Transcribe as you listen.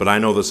but I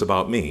know this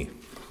about me.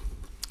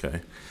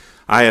 Okay,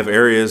 I have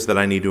areas that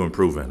I need to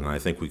improve in, and I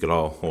think we could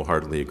all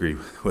wholeheartedly agree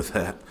with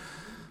that.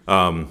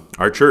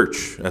 Our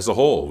church as a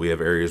whole, we have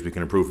areas we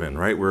can improve in,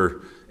 right? We're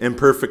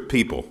imperfect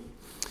people.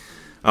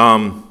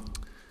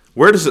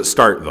 Where does it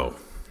start, though?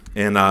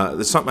 And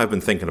it's something I've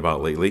been thinking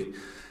about lately.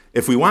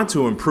 If we want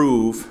to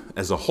improve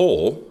as a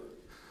whole,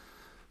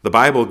 the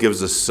Bible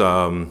gives us,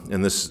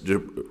 and this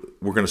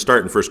we're going to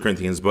start in 1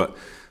 Corinthians, but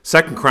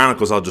 2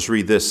 Chronicles, I'll just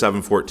read this,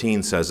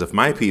 7:14 says, "If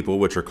my people,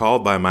 which are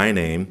called by my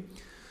name,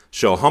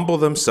 shall humble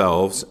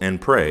themselves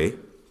and pray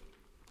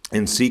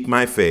and seek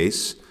my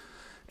face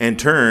and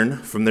turn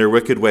from their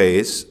wicked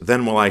ways,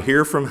 then will I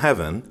hear from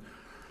heaven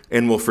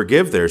and will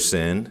forgive their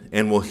sin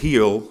and will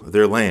heal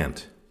their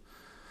land.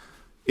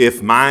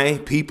 If my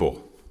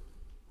people,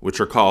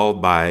 which are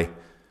called by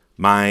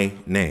my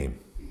name,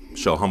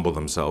 shall humble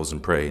themselves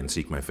and pray and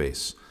seek my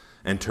face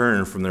and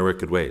turn from their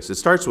wicked ways." It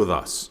starts with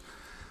us.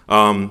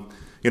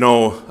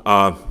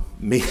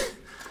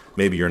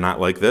 Maybe you're not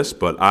like this,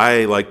 but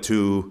I like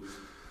to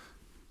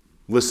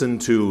listen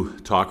to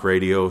talk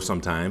radio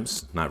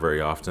sometimes, not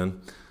very often,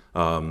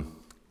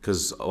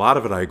 because a lot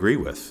of it I agree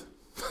with.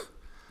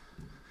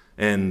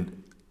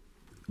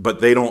 But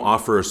they don't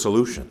offer a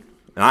solution.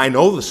 And I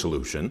know the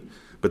solution,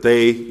 but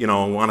they,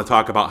 want to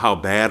talk about how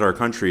bad our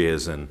country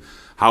is and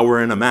how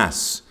we're in a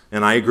mess.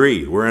 And I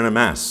agree, we're in a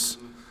mess.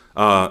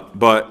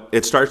 But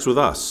it starts with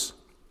us.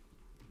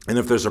 And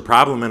if there's a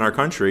problem in our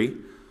country,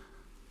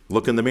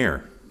 look in the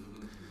mirror.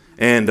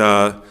 And,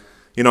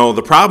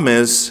 the problem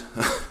is,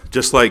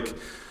 just like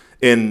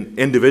in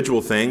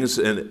individual things,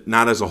 and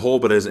not as a whole,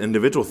 but as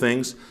individual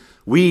things,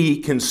 we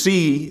can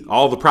see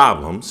all the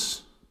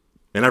problems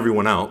in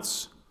everyone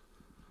else.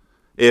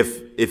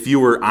 If you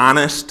were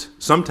honest,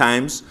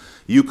 sometimes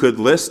you could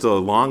list a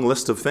long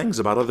list of things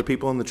about other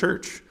people in the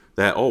church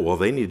that,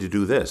 they need to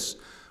do this.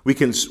 We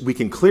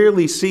can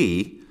clearly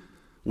see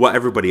what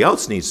everybody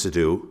else needs to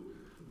do,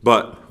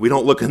 but we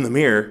don't look in the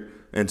mirror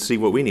and see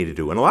what we need to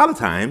do. And a lot of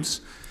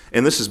times,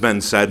 and this has been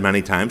said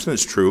many times, and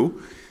it's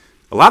true,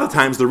 a lot of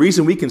times the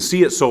reason we can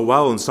see it so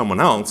well in someone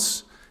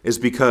else is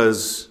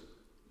because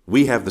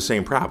we have the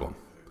same problem.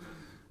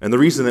 And the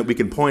reason that we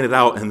can point it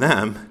out in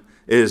them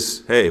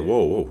is, hey,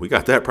 whoa, we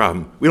got that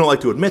problem. We don't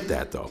like to admit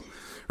that, though,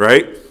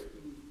 right?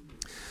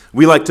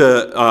 We like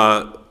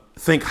to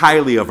think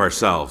highly of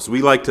ourselves.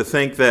 We like to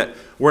think that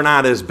we're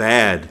not as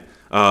bad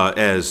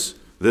as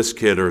this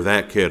kid or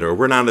that kid, or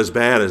we're not as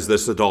bad as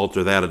this adult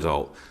or that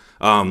adult.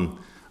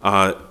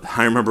 I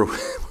remember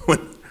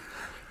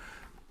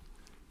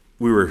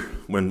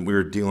when we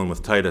were dealing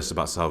with Titus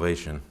about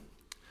salvation.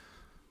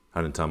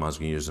 I didn't tell him I was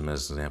going to use him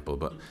as an example,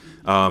 but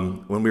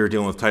when we were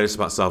dealing with Titus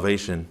about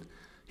salvation,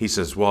 he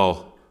says,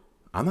 well,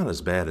 I'm not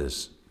as bad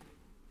as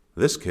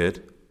this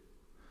kid,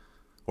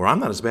 or I'm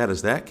not as bad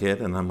as that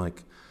kid. And I'm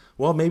like,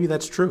 well, maybe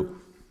that's true,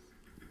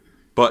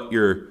 but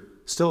you're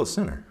still a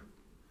sinner.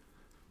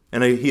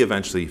 And he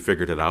eventually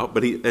figured it out,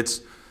 but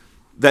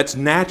that's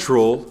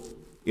natural.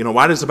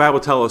 Why does the Bible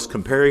tell us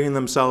comparing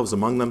themselves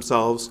among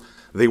themselves,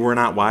 they were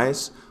not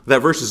wise? That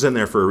verse is in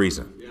there for a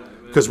reason.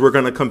 Because we're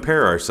going to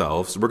compare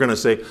ourselves. We're going to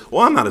say,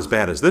 well, I'm not as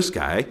bad as this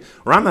guy,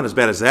 or I'm not as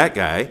bad as that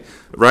guy,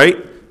 right?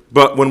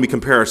 But when we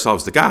compare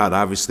ourselves to God,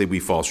 obviously we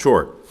fall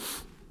short.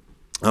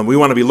 We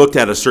want to be looked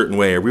at a certain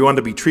way, or we want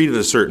to be treated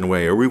a certain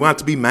way, or we want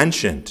to be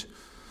mentioned.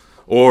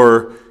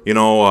 Or,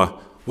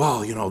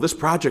 this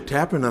project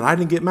happened and I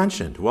didn't get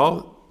mentioned.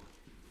 Well,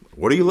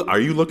 are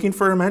you looking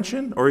for a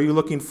mention, or are you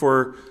looking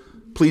for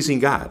pleasing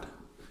God?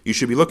 You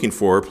should be looking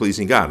for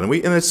pleasing God. And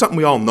it's something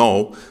we all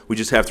know. We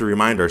just have to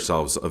remind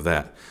ourselves of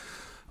that.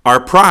 Our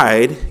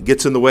pride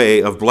gets in the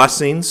way of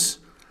blessings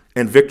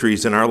and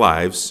victories in our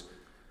lives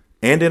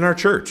and in our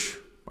church.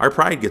 Our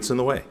pride gets in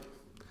the way.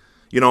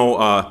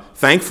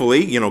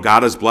 Thankfully,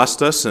 God has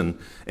blessed us and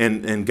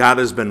God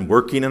has been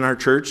working in our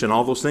church and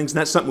all those things. And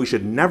that's something we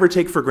should never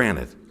take for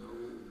granted.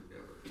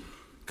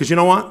 Because you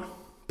know what?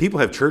 People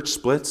have church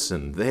splits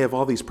and they have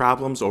all these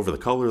problems over the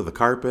color of the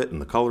carpet and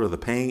the color of the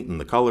paint and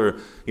the color,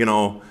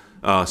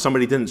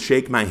 somebody didn't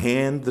shake my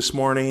hand this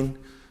morning,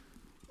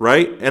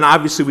 right? And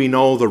obviously we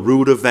know the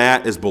root of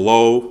that is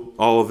below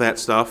all of that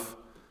stuff.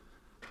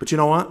 But you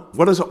know what?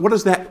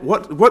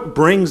 What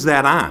brings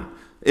that on?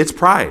 It's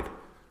pride,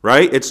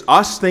 right? It's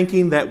us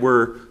thinking that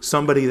we're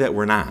somebody that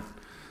we're not.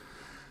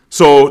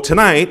 So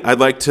tonight I'd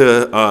like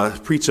to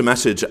preach a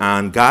message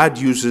on God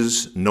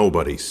uses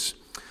nobodies.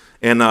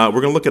 And we're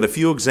going to look at a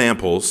few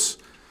examples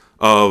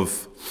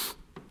of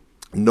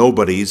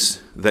nobodies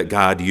that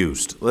God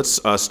used. Let's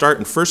start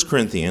in 1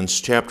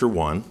 Corinthians chapter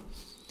 1,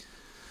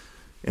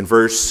 in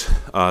verse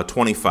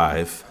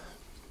 25.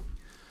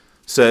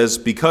 Says,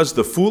 because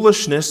the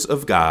foolishness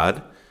of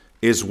God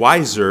is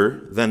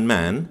wiser than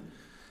men,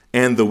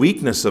 and the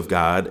weakness of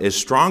God is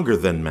stronger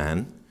than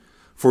men.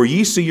 For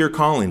ye see your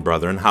calling,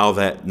 brethren, how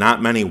that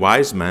not many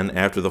wise men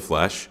after the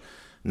flesh,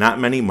 not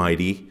many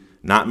mighty,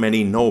 not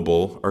many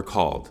noble are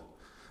called.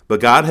 But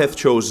God hath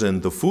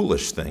chosen the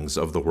foolish things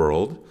of the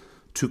world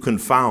to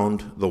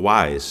confound the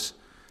wise.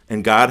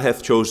 And God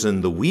hath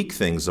chosen the weak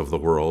things of the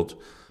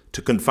world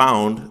to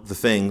confound the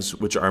things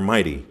which are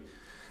mighty.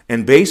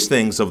 And base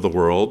things of the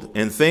world,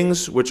 and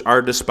things which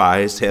are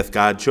despised, hath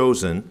God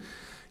chosen,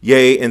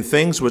 yea, and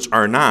things which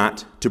are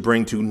not, to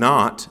bring to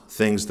naught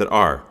things that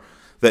are,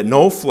 that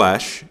no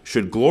flesh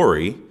should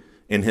glory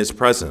in his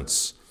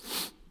presence.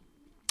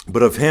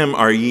 But of him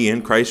are ye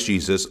in Christ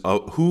Jesus,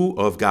 who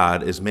of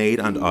God is made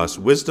unto us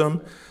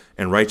wisdom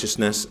and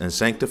righteousness and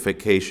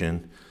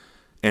sanctification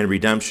and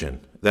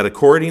redemption, that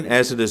according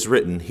as it is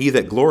written, he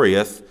that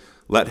glorieth,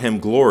 let him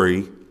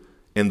glory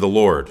in the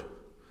Lord.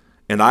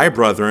 And I,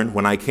 brethren,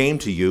 when I came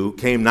to you,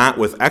 came not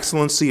with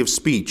excellency of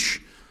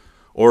speech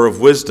or of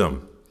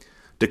wisdom,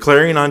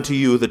 declaring unto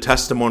you the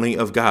testimony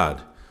of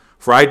God.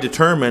 For I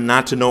determined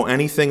not to know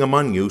anything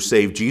among you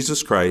save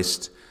Jesus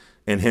Christ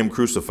and him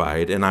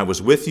crucified. And I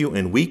was with you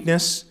in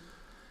weakness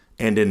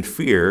and in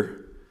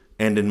fear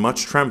and in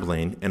much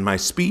trembling. And my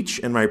speech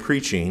and my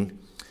preaching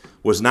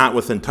was not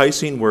with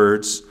enticing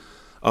words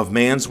of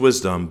man's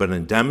wisdom, but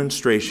in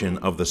demonstration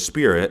of the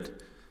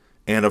Spirit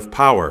and of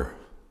power,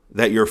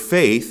 that your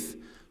faith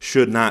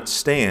should not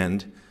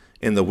stand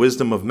in the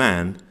wisdom of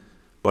men,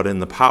 but in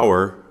the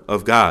power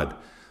of God.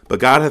 But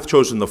God hath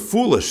chosen the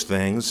foolish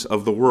things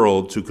of the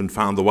world to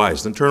confound the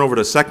wise. Then turn over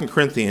to 2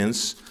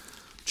 Corinthians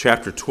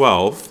chapter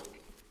 12.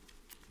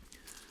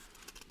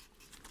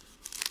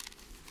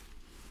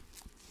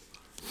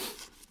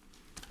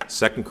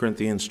 Second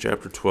Corinthians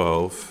chapter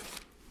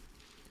 12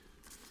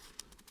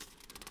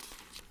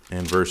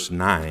 and verse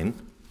 9.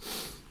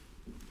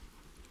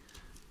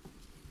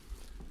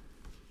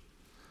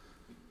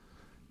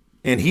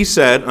 And he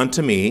said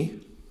unto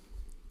me,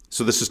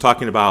 so this is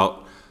talking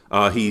about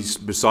he's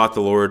besought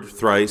the Lord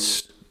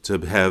thrice to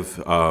have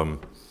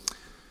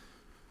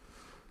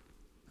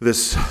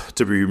this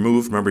to be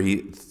removed. Remember,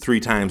 3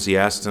 times he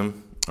asked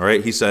him. All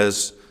right, he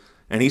says,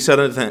 and he said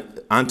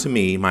unto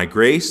me, my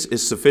grace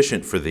is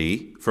sufficient for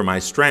thee, for my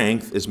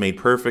strength is made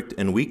perfect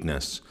in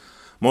weakness.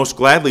 Most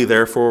gladly,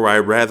 therefore, I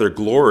rather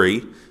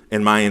glory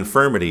in my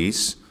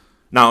infirmities.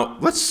 Now,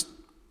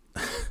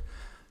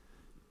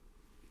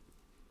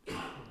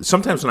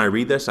 sometimes when I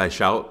read this, I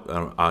shout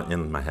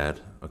in my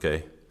head,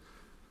 okay?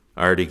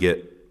 I already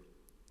get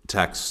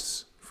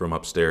texts from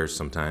upstairs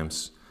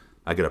sometimes.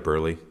 I get up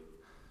early,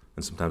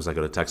 and sometimes I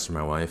get a text from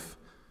my wife.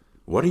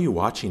 What are you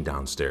watching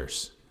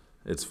downstairs?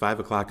 It's 5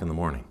 o'clock in the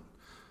morning.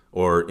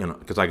 Or,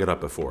 because I get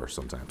up at 4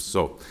 sometimes.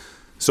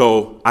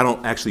 So I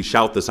don't actually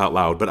shout this out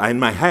loud, but in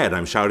my head,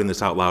 I'm shouting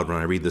this out loud when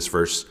I read this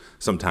verse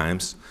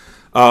sometimes.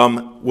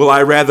 Will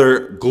I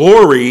rather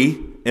glory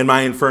in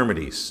my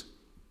infirmities?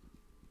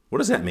 What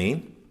does that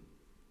mean?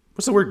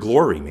 What's the word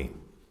glory mean?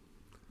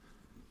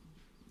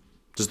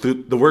 Does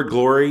the word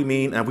glory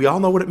mean, and we all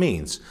know what it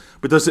means,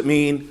 but does it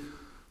mean,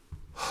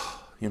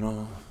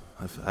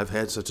 I've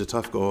had such a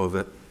tough go of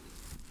it,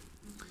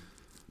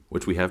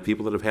 which we have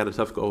people that have had a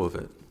tough go of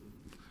it.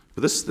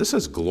 But this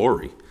says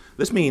glory.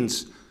 This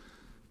means,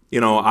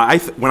 when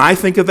I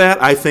think of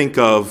that, I think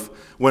of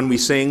when we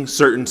sing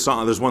certain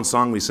songs. There's one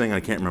song we sing,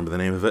 I can't remember the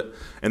name of it,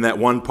 and that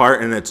one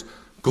part, and it's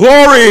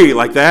glory,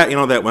 like that,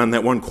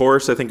 that one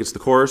chorus, I think it's the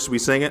chorus, we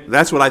sing it.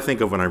 That's what I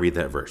think of when I read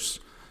that verse.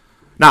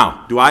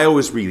 Now, do I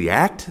always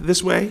react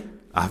this way?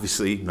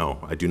 Obviously, no,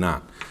 I do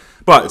not.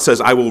 But it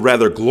says, I will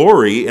rather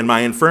glory in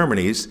my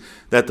infirmities,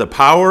 that the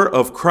power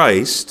of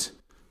Christ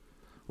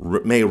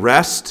may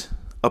rest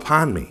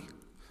upon me.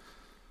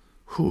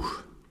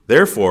 Whew.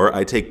 Therefore,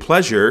 I take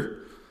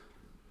pleasure,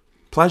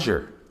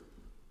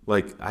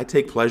 like I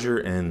take pleasure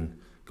in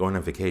going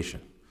on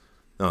vacation.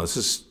 No, this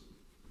is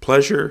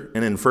pleasure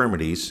in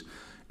infirmities,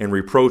 in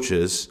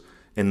reproaches,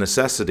 in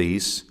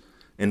necessities,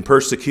 in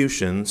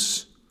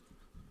persecutions,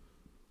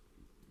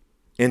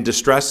 in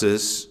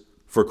distresses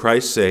for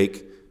Christ's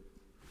sake.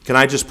 Can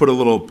I just put a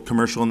little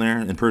commercial in there,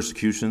 in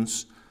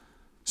persecutions?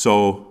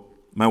 So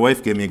my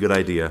wife gave me a good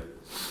idea.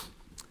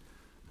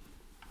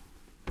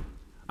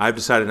 I've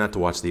decided not to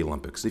watch the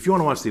Olympics. If you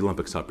want to watch the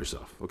Olympics, help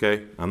yourself,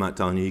 okay? I'm not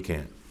telling you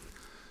can't.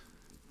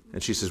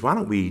 And she says, why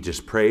don't we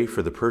just pray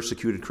for the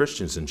persecuted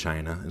Christians in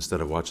China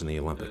instead of watching the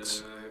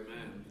Olympics?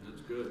 Amen.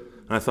 That's good.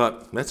 And I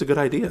thought, that's a good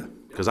idea,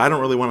 because I don't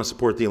really want to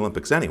support the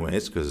Olympics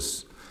anyways,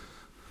 because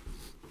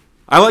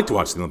I like to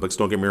watch the Olympics,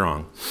 don't get me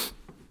wrong.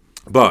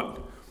 But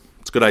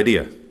it's a good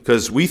idea,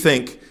 because we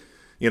think,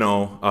 we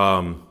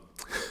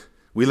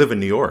live in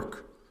New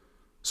York,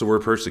 so we're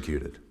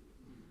persecuted.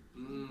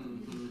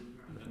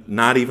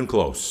 Not even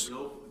close.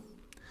 Nope.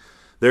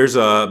 There's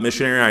a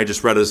missionary, I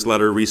just read his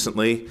letter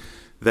recently,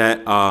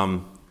 that,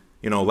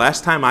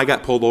 last time I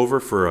got pulled over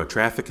for a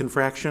traffic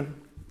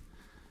infraction,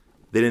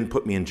 they didn't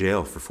put me in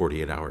jail for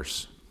 48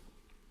 hours.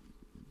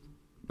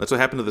 That's what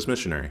happened to this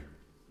missionary.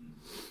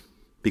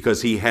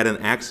 Because he had an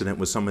accident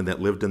with someone that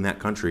lived in that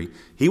country.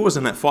 He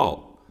wasn't at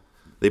fault.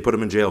 They put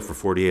him in jail for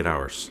 48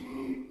 hours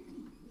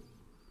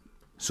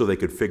so they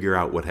could figure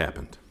out what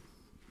happened.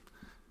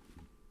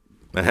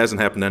 That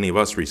hasn't happened to any of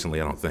us recently,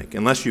 I don't think.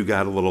 Unless you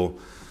got a little,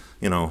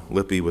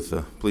 lippy with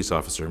the police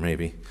officer,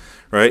 maybe.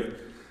 Right?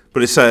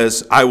 But it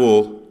says, I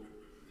will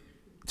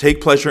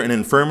take pleasure in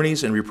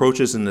infirmities and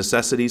reproaches and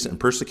necessities and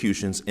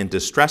persecutions and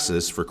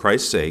distresses for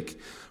Christ's sake.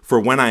 For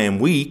when I am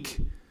weak,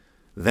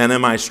 then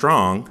am I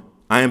strong.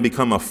 I am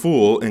become a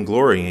fool in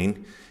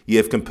glorying. Ye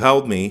have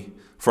compelled me,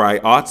 for I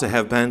ought to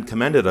have been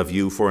commended of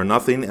you. For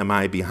nothing am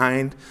I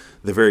behind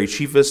the very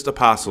chiefest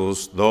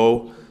apostles,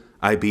 though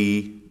I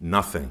be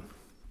nothing.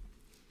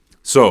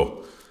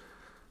 So,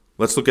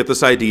 let's look at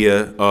this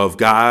idea of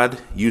God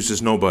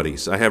uses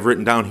nobodies. I have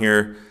written down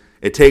here,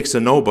 it takes a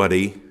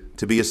nobody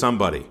to be a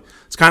somebody.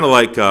 It's kind of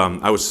like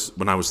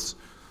when I was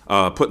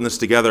putting this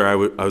together, I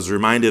was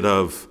reminded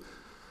of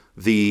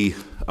the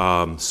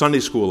Sunday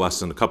school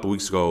lesson a couple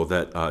weeks ago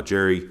that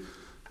Jerry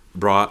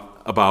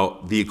brought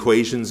about the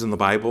equations in the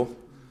Bible.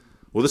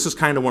 Well, this is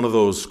kind of one of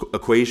those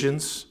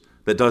equations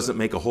that doesn't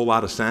make a whole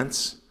lot of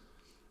sense.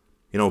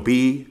 And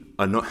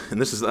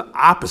this is the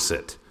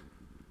opposite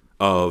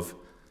of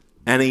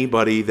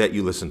anybody that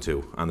you listen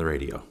to on the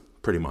radio,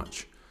 pretty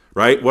much,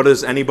 right? What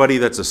is anybody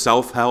that's a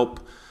self-help,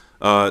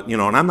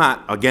 and I'm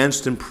not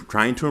against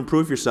trying to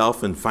improve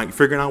yourself and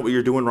figuring out what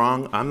you're doing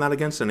wrong. I'm not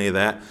against any of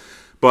that,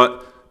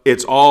 but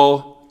it's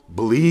all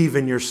believe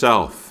in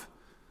yourself.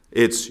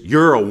 It's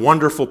you're a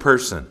wonderful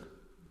person.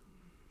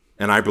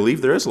 And I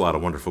believe there is a lot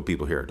of wonderful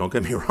people here. Don't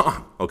get me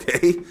wrong,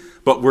 okay?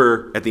 But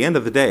at the end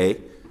of the day,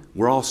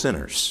 we're all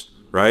sinners,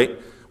 right?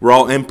 We're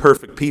all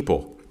imperfect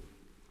people.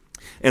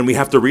 And we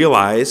have to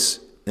realize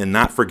and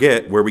not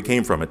forget where we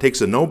came from. It takes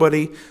a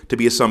nobody to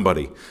be a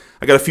somebody.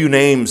 I got a few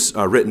names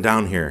written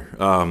down here.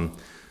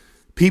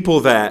 People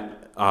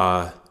that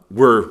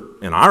were,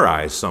 in our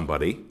eyes,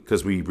 somebody,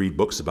 because we read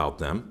books about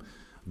them.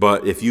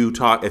 But if you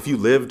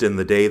lived in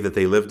the day that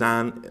they lived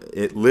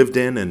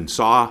in and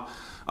saw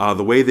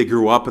the way they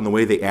grew up and the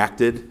way they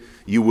acted,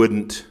 you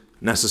wouldn't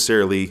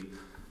necessarily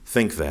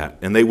think that.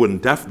 And they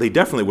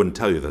definitely wouldn't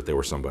tell you that they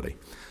were somebody.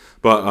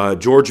 But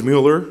George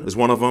Mueller is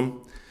one of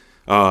them.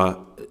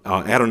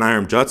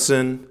 Adoniram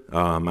Judson.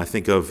 I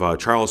think of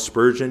Charles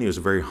Spurgeon. He was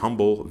a very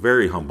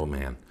humble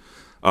man.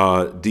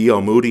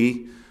 D.L.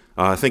 Moody.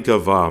 I think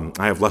of,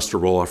 I have Lester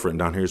Roloff written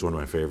down here. He's one of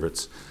my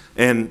favorites.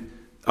 And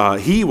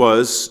he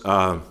was,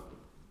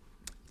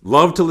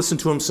 loved to listen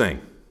to him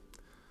sing.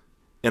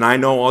 And I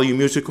know all you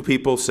musical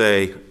people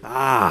say,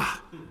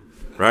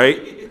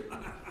 right?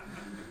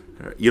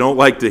 You don't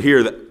like to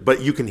hear that,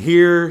 but you can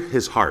hear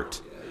his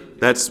heart.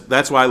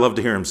 That's why I love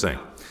to hear him sing,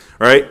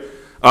 right?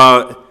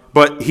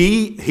 But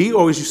he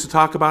always used to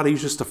talk about he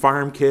was just a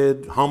farm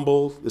kid,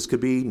 humble. This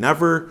could be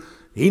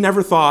he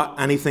never thought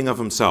anything of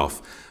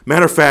himself.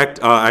 Matter of fact,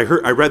 I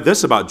read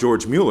this about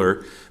George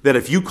Mueller, that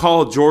if you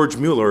called George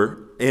Mueller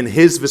in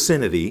his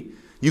vicinity,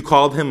 you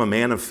called him a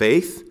man of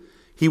faith,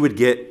 he would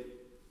get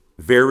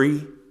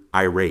very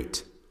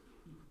irate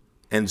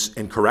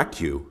and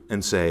correct you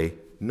and say,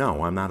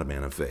 no, I'm not a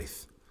man of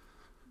faith.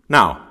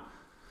 Now,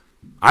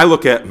 I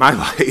look at my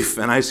life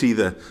and I see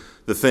the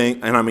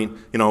thing, and I mean,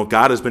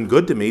 God has been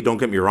good to me, don't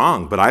get me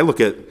wrong, but I look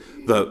at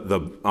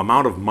the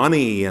amount of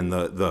money and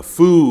the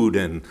food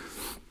and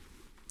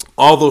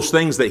all those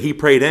things that he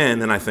prayed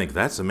in, and I think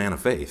that's a man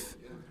of faith,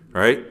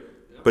 right?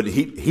 But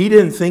he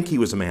didn't think he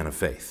was a man of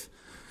faith.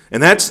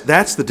 And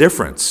that's the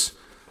difference.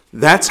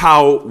 That's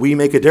how we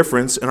make a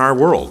difference in our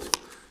world.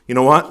 You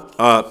know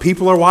what?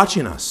 People are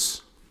watching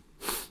us.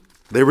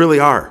 They really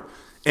are.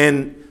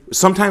 And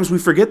sometimes we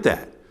forget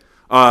that.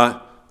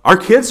 Our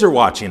kids are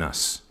watching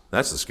us.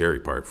 That's the scary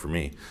part for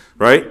me,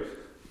 right?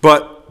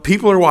 But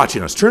people are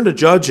watching us. Turn to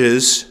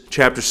Judges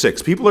chapter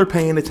 6. People are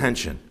paying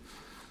attention.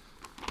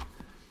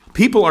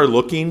 People are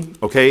looking,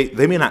 okay?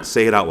 They may not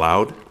say it out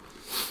loud,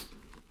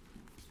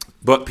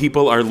 but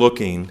people are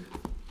looking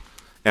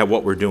at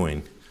what we're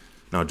doing.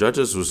 Now,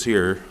 Judges was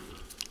here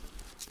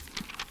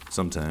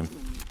sometime.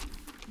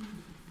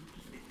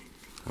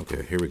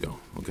 Okay, here we go.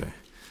 Okay.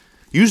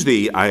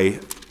 Usually, I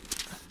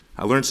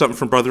learned something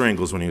from Brother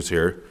Ingles when he was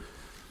here.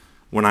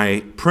 When I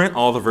print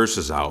all the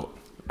verses out,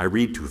 I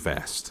read too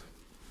fast.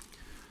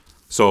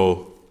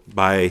 So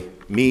by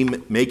me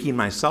making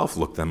myself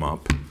look them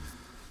up,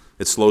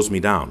 it slows me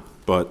down.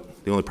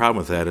 But the only problem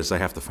with that is I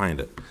have to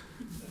find it.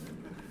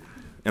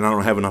 And I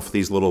don't have enough of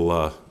these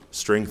little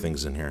string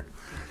things in here.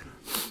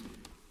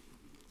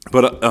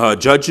 But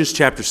Judges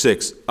chapter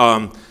 6,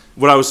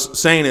 what I was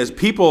saying is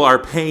people are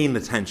paying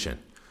attention.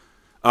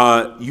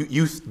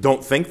 You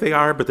don't think they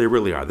are, but they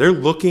really are. They're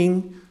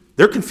looking,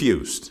 they're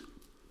confused.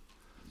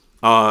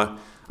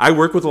 I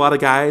work with a lot of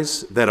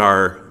guys that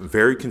are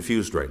very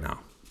confused right now.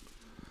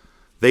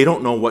 They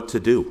don't know what to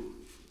do.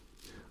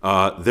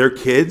 Their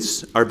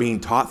kids are being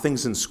taught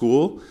things in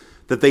school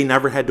that they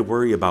never had to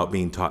worry about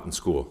being taught in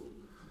school.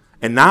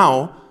 And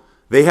now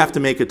they have to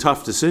make a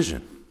tough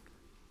decision.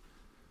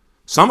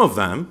 Some of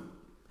them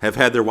have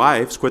had their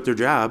wives quit their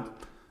job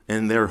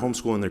and they're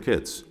homeschooling their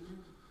kids.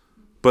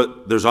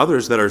 But there's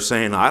others that are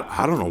saying,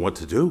 I don't know what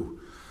to do.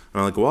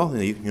 And I'm like, well,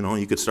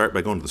 you could start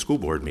by going to the school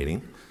board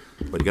meeting,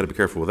 but you got to be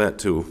careful with that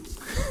too,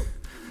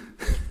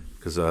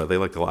 because they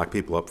like to lock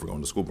people up for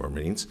going to school board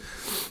meetings.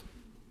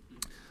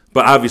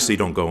 But obviously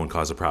don't go and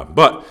cause a problem.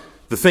 But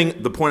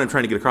the point I'm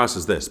trying to get across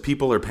is this.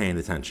 People are paying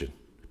attention.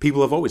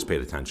 People have always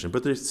paid attention,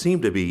 but they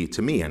seem to be,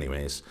 to me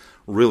anyways,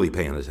 really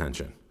paying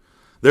attention.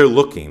 They're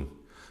looking.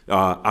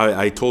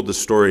 I told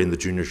this story in the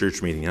junior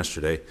church meeting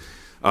yesterday,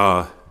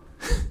 and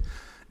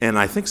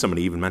I think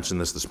somebody even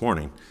mentioned this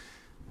morning,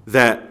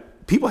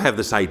 that people have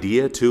this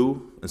idea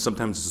too, and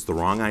sometimes it's the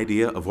wrong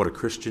idea, of what a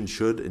Christian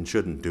should and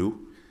shouldn't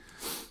do.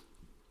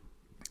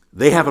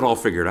 They have it all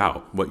figured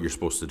out, what you're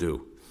supposed to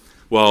do.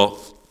 Well,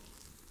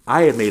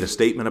 I had made a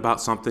statement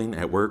about something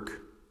at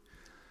work,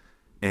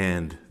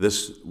 and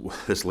this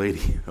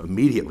lady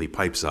immediately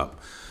pipes up,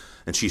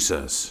 and she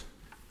says,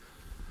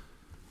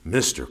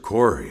 "Mr.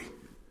 Corey,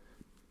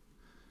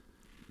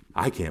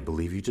 I can't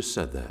believe you just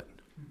said that."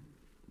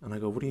 And I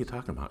go, "What are you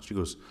talking about?" She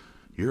goes,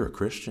 "You're a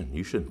Christian.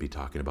 You shouldn't be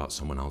talking about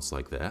someone else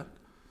like that."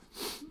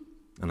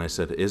 And I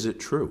said, "Is it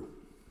true?"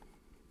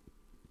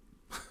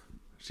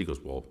 She goes,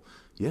 "Well,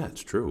 yeah,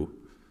 it's true."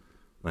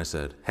 And I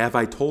said, "Have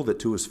I told it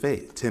to his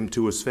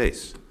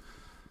face?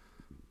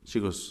 She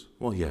goes,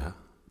 "Well, yeah."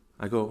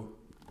 I go,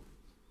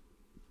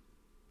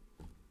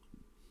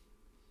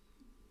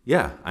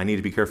 "Yeah, I need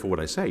to be careful what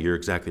I say. You're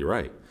exactly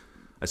right."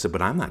 I said,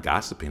 "But I'm not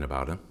gossiping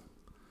about him.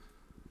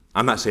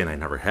 I'm not saying I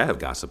never have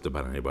gossiped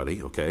about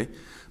anybody, okay?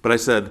 But I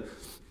said,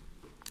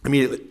 I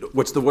mean,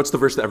 what's the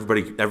verse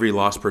that every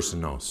lost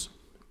person knows?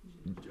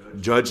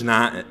 Judge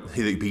not,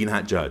 be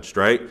not judged,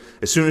 right?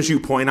 As soon as you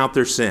point out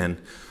their sin,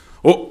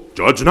 oh,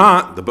 judge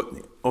not.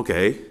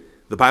 Okay,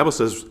 the Bible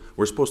says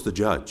we're supposed to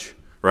judge,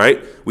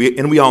 right?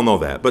 We all know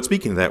that. But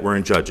speaking of that, we're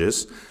in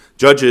Judges.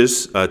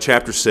 Judges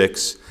chapter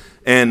 6.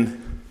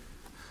 And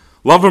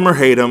love him or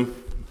hate him,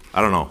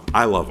 I don't know.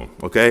 I love him,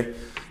 okay?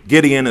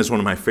 Gideon is one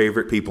of my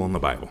favorite people in the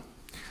Bible.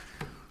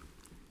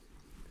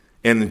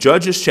 And in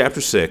Judges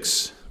chapter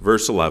 6,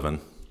 verse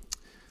 11,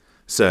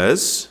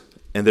 says,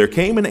 "And there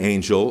came an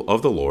angel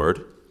of the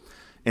Lord,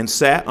 and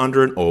sat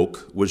under an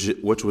oak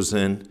which was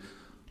in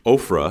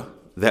Ophrah,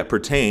 that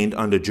pertained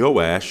unto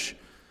Joash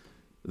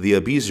the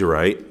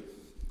Abiezrite,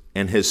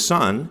 and his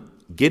son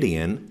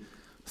Gideon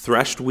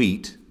threshed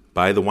wheat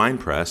by the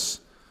winepress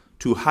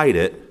to hide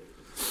it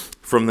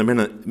from the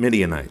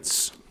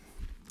Midianites."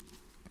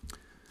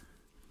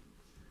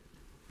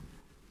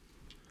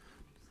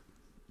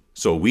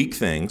 So weak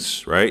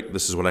things, right?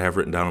 This is what I have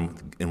written down,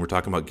 and we're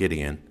talking about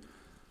Gideon.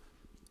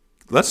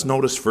 Let's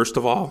notice, first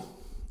of all,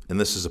 and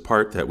this is a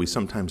part that we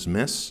sometimes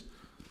miss,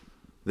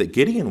 that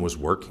Gideon was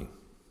working.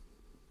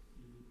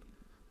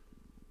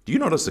 Do you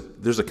notice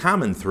there's a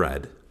common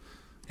thread?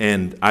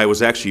 And I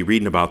was actually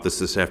reading about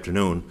this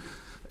afternoon,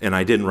 and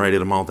I didn't write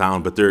them all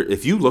down, but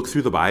if you look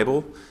through the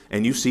Bible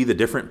and you see the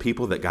different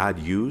people that God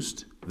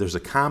used, there's a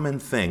common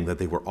thing that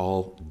they were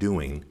all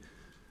doing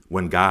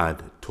when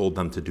God told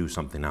them to do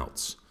something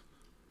else.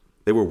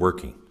 They were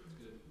working.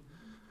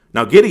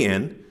 Now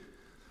Gideon,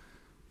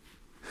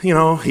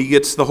 he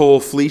gets the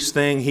whole fleece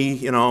thing.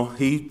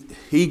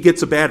 He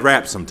gets a bad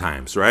rap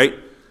sometimes, right?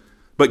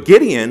 But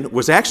Gideon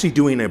was actually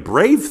doing a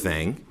brave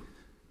thing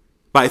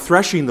by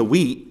threshing the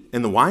wheat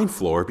in the wine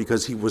floor,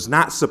 because he was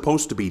not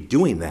supposed to be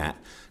doing that,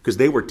 because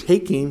they were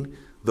taking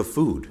the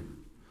food.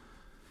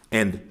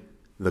 And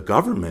the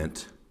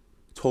government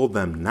told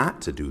them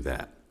not to do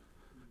that.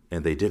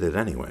 And they did it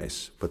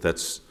anyways. But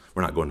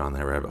we're not going down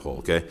that rabbit hole,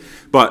 okay?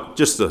 But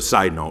just a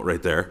side note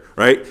right there,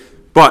 right?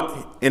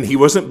 And he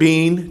wasn't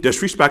being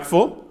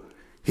disrespectful.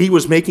 He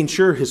was making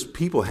sure his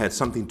people had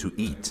something to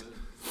eat.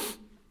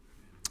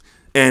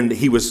 And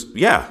he was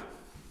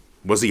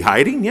he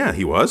hiding? Yeah,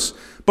 he was.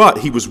 But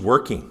he was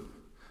working.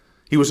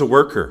 He was a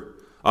worker.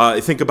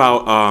 Think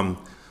about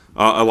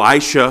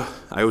Elisha.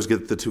 I always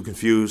get the two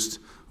confused.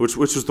 Which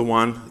was the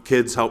one?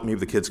 Kids, help me.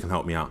 The kids can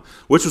help me out.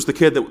 Which was the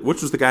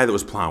guy that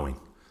was plowing?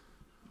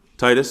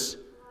 Titus?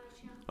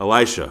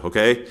 Elisha,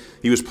 okay?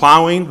 He was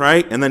plowing,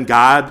 right? And then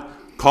God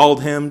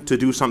called him to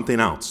do something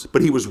else.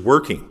 But he was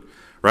working,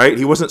 right?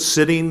 He wasn't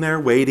sitting there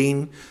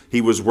waiting.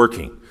 He was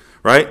working,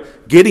 right?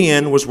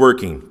 Gideon was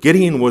working.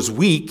 Gideon was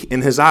weak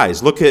in his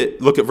eyes. Look at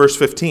verse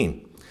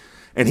 15.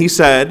 "And he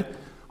said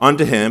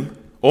unto him,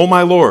 O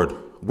my Lord,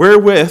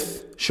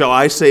 wherewith shall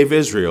I save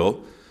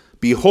Israel?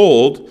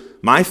 Behold,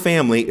 my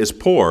family is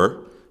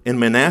poor in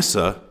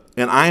Manasseh,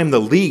 and I am the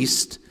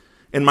least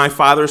in my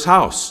father's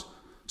house."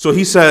 So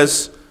he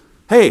says,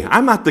 hey,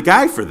 I'm not the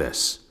guy for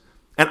this.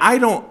 And I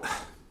don't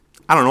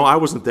know, I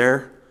wasn't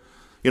there.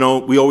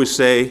 We always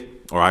say,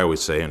 or I always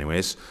say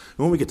anyways,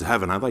 when we get to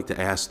heaven, I'd like to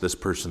ask this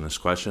person this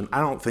question. I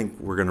don't think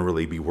we're going to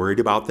really be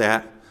worried about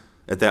that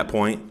at that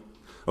point,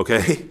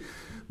 okay?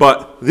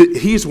 But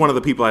he's one of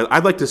the people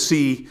I'd like to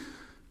see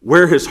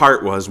where his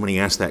heart was when he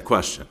asked that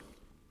question.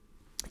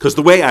 Because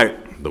the way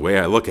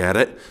I look at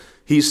it,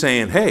 he's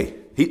saying, hey,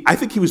 I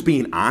think he was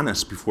being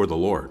honest before the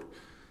Lord.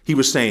 He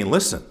was saying,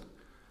 listen,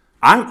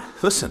 I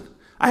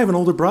have an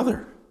older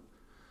brother.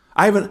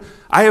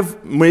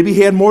 Maybe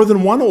he had more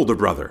than one older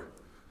brother.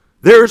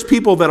 There's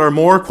people that are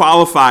more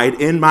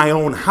qualified in my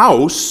own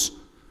house,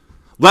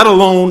 let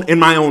alone in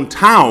my own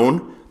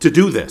town, to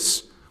do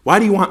this. Why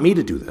do you want me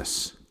to do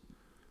this?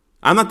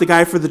 I'm not the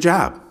guy for the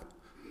job.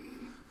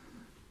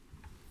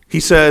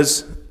 He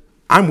says,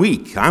 I'm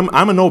weak.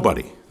 I'm a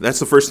nobody. That's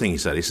the first thing he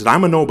said. He said,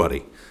 I'm a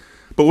nobody.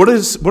 But what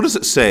does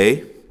it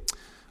say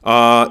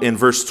in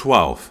verse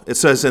 12. It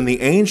says, "And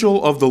the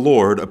angel of the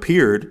Lord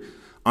appeared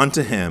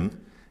unto him,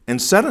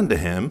 and said unto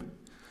him,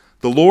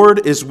 The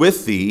Lord is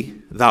with thee,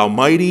 thou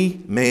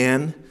mighty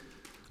man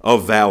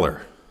of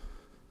valor."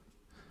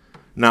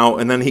 Now,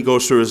 and then he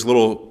goes through his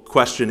little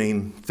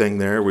questioning thing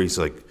there, where he's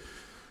like,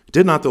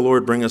 "Did not the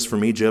Lord bring us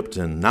from Egypt?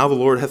 And now the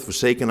Lord hath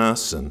forsaken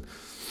us." And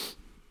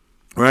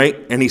right?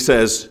 And he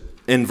says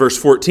in verse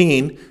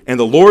 14, "And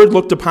the Lord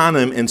looked upon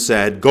him and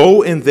said,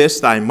 Go in this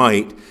thy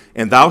might,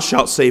 and thou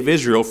shalt save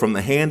Israel from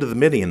the hand of the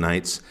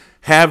Midianites.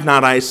 Have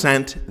not I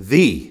sent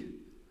thee?"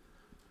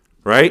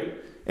 Right?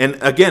 And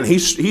again,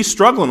 he's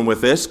struggling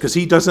with this because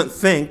he doesn't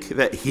think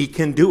that he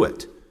can do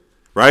it.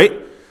 Right?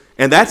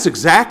 And that's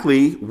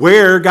exactly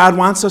where God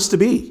wants us to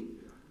be.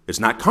 It's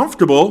not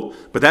comfortable,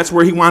 but that's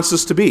where he wants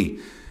us to be.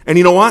 And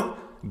you know what?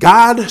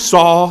 God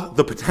saw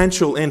the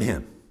potential in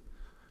him.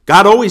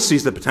 God always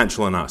sees the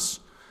potential in us.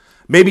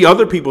 Maybe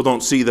other people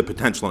don't see the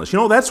potential in us. You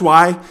know, that's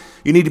why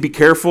you need to be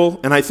careful,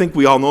 and I think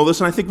we all know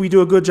this, and I think we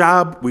do a good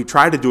job. We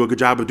try to do a good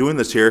job of doing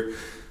this here.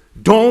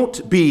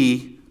 Don't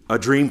be a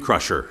dream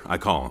crusher, I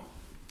call them.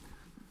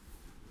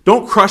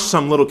 Don't crush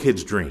some little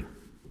kid's dream.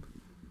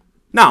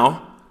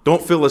 Now,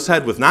 don't fill his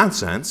head with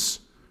nonsense,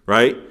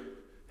 right?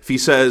 If he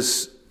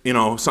says,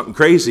 something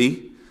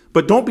crazy,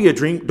 but don't be a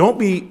dream. What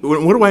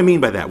do I mean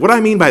by that? What I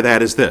mean by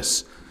that is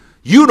this.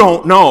 You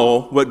don't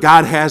know what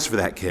God has for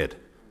that kid.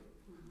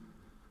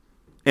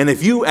 And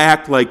if you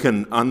act like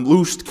an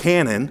unloosed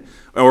cannon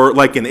or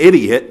like an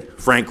idiot,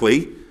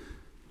 frankly,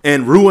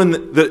 and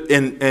ruin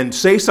and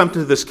say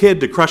something to this kid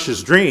to crush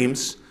his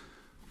dreams,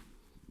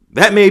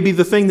 that may be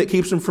the thing that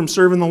keeps him from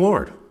serving the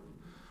Lord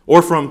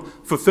or from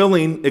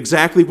fulfilling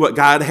exactly what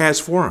God has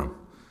for him.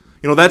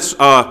 That's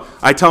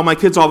I tell my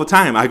kids all the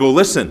time. I go,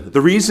 listen,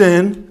 the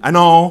reason I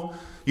know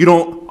you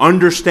don't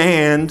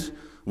understand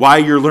why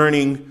you're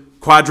learning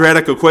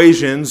quadratic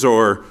equations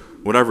or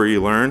whatever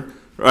you learn,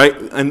 right?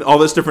 And all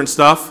this different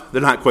stuff.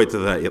 They're not quite to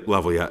that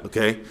level yet,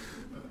 okay?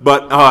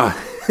 But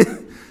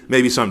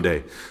maybe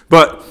someday.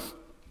 But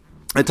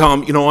I tell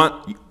them, you know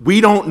what? We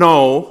don't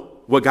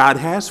know what God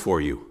has for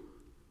you.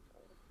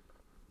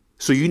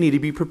 So you need to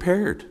be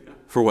prepared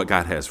for what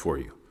God has for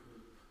you.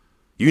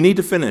 You need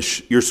to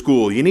finish your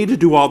school. You need to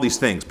do all these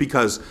things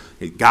because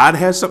God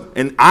has some,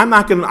 and I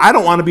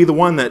don't want to be the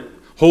one that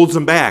holds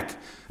them back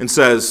and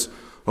says,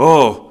 I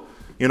don't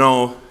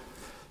know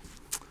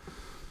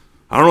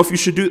if you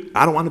should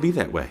I don't want to be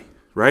that way,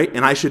 right?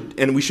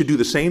 And we should do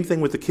the same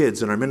thing with the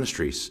kids in our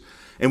ministries.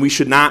 And we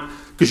should not,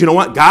 because you know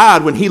what?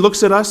 God, when he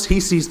looks at us, he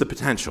sees the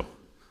potential.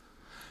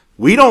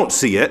 We don't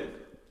see it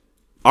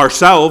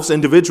ourselves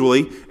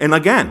individually. And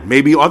again,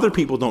 maybe other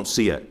people don't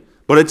see it,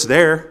 but it's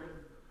there,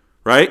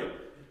 right?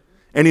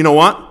 And you know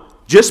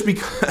what? Just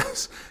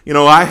because,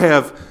 I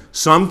have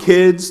some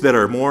kids that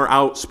are more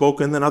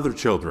outspoken than other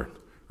children,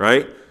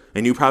 right?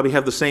 And you probably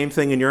have the same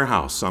thing in your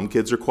house. Some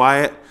kids are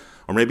quiet,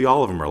 or maybe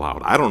all of them are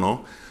loud. I don't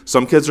know.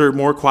 Some kids are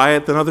more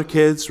quiet than other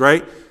kids,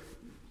 right?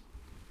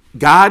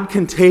 God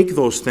can take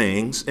those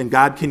things, and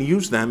God can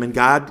use them, and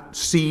God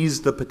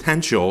sees the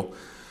potential.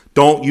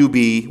 Don't you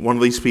be one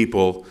of these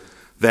people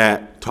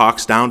that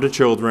talks down to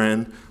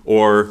children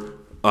or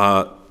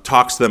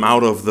talks them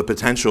out of the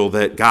potential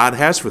that God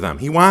has for them.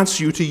 He wants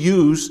you to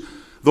use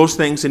those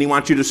things, and he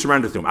wants you to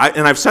surrender to him.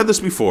 And I've said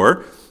this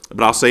before,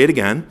 but I'll say it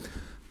again.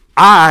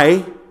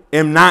 I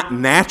am not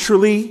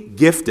naturally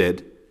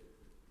gifted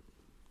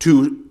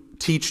to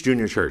teach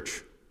junior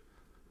church.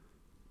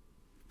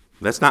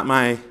 That's not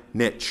my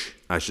niche,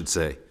 I should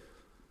say. At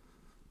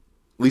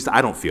least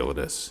I don't feel it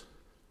is.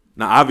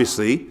 Now,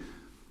 obviously,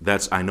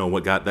 that's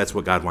what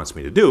God wants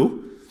me to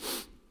do,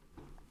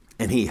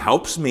 and he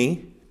helps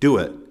me do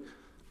it.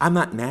 I'm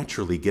not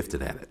naturally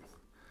gifted at it.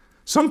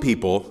 Some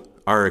people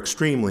are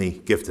extremely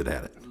gifted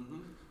at it.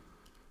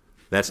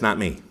 That's not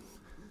me.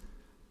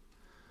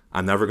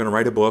 I'm never going to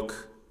write a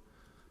book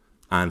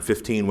on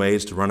 15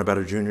 ways to run a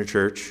better junior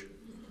church.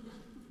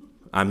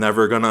 I'm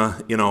never going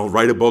to,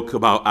 write a book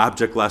about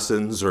object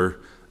lessons, or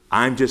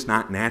I'm just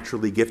not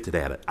naturally gifted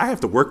at it. I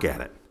have to work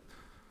at it.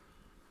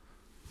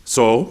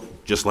 So,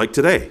 just like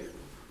today,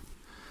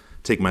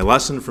 take my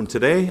lesson from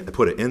today, I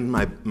put it in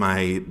my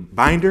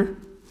binder,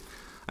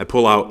 I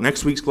pull out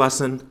next week's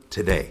lesson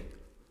today.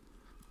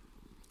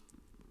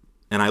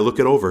 And I look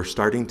it over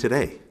starting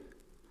today.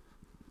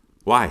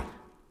 Why?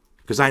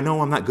 Because I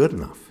know I'm not good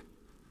enough.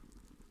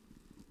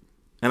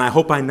 And I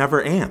hope I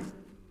never am.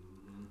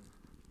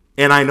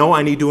 And I know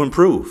I need to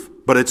improve.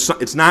 But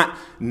it's not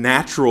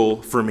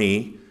natural for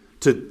me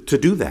to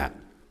do that.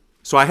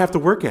 So I have to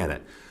work at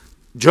it.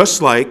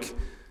 Just like,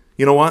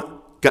 you know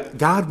what?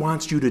 God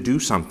wants you to do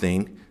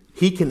something.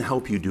 He can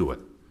help you do it.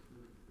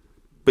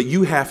 But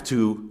you have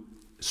to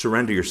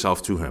surrender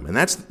yourself to him. And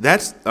that's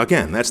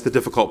the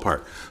difficult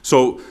part.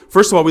 So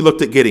first of all, we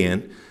looked at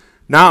Gideon.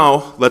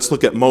 Now let's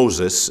look at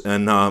Moses.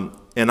 And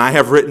I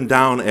have written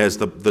down as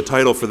the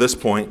title for this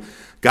point,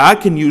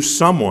 God can use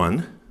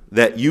someone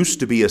that used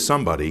to be a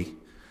somebody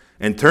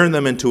and turn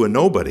them into a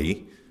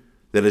nobody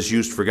that is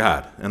used for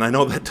God. And I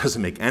know that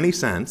doesn't make any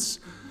sense,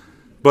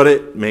 but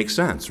it makes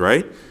sense,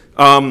 right?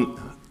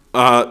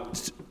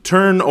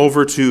 turn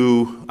over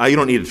to, you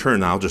don't need to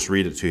turn now, I'll just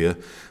read it to you.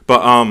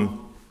 But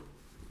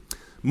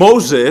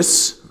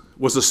Moses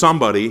was a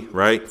somebody,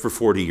 right, for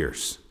 40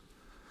 years.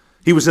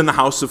 He was in the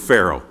house of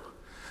Pharaoh.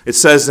 It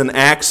says in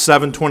Acts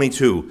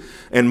 7:22,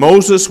 and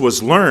Moses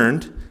was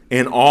learned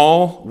in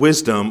all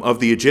wisdom of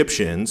the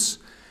Egyptians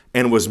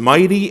and was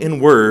mighty in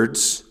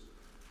words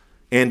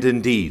and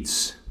in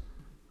deeds.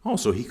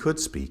 Also, he could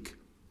speak.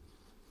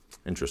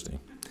 Interesting,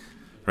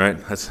 right?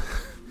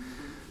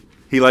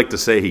 He liked to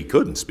say he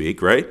couldn't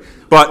speak, right?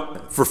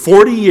 But for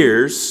 40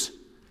 years,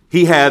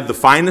 he had the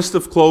finest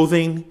of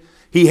clothing.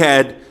 He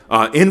had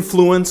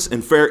influence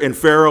in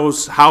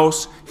Pharaoh's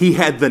house. He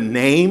had the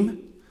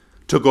name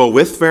to go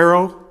with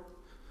Pharaoh,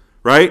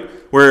 right?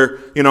 Where,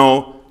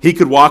 he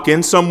could walk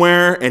in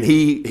somewhere and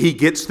he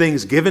gets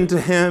things given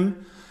to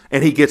him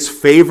and he gets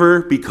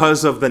favor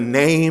because of the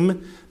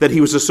name that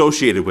he was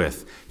associated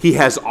with. He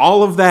has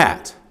all of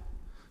that.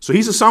 So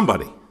he's a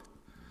somebody,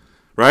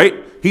 right?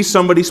 He's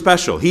somebody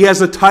special. He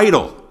has a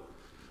title.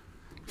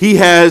 He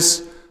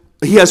has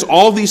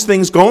all these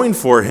things going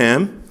for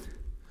him.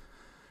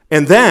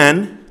 And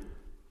then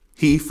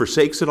he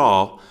forsakes it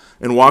all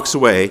and walks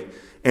away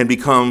and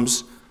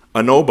becomes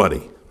a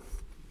nobody.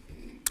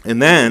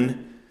 And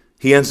then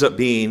he ends up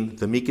being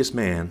the meekest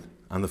man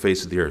on the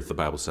face of the earth, the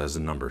Bible says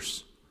in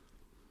Numbers.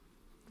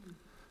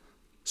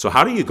 So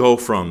how do you go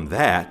from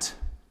that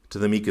to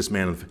the meekest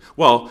man?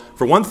 Well,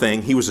 for one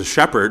thing, he was a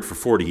shepherd for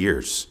 40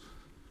 years.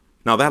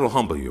 Now that'll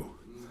humble you.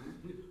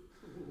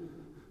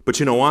 But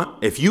you know what?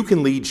 If you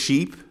can lead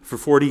sheep for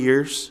 40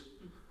 years,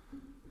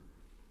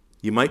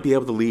 you might be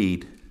able to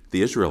lead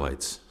the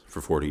Israelites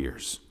for 40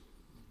 years.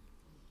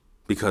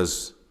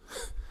 Because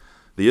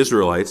the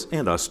Israelites,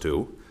 and us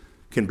too,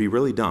 can be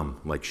really dumb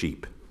like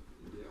sheep.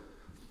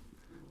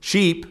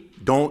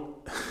 Sheep don't,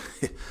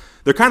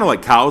 they're kind of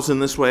like cows in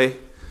this way.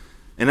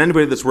 And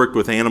anybody that's worked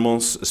with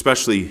animals,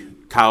 especially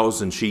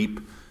cows and sheep,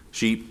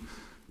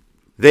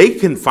 they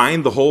can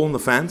find the hole in the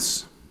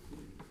fence,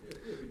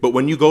 but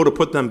when you go to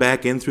put them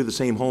back in through the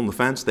same hole in the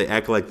fence, they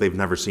act like they've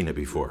never seen it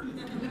before.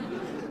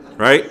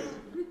 Right?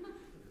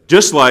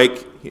 Just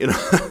like, and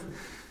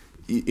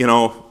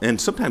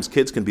sometimes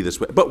kids can be this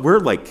way, but we're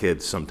like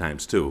kids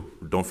sometimes too.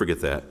 Don't forget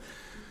that.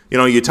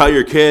 You tell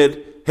your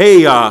kid,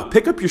 hey,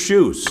 pick up your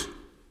shoes.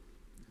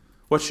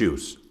 What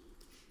shoes?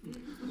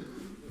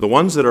 The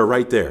ones that are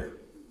right there,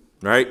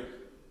 right?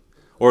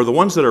 Or the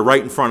ones that are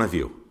right in front of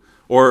you.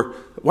 Or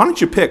why don't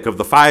you pick of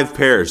the 5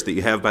 pairs that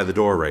you have by the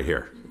door right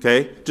here,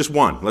 okay? Just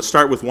one. Let's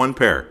start with one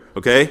pair,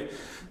 okay?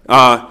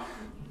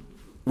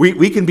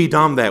 We can be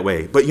dumb that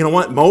way. But you know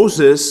what?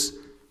 Moses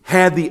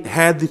had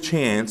the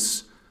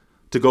chance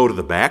to go to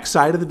the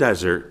backside of the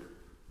desert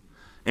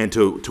and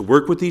to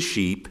work with these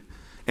sheep,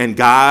 and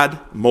God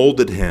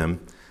molded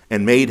him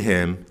and made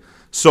him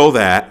so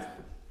that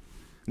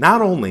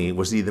not only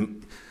was he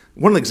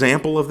one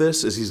example of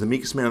this is he's the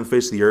meekest man on the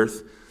face of the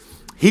earth.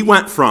 He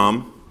went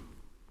from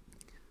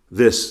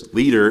this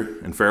leader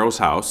in Pharaoh's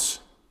house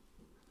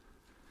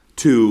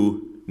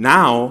to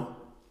now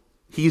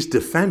he's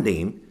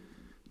defending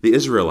the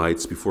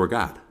Israelites before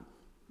God.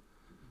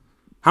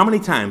 How many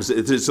times?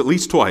 It's at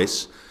least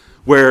twice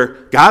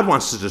where God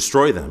wants to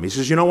destroy them. He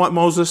says, you know what,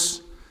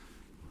 Moses?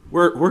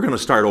 We're going to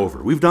start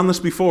over. We've done this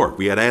before.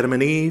 We had Adam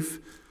and Eve,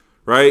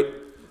 right?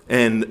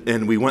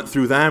 And we went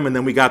through them, and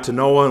then we got to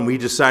Noah, and we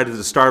decided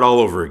to start all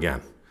over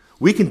again.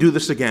 We can do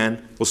this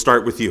again. We'll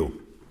start with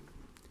you.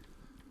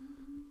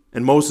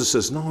 And Moses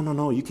says,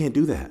 no, you can't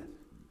do that.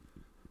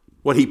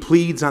 What he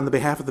pleads on the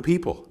behalf of the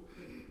people.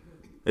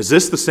 Is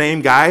this the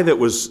same guy that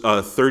was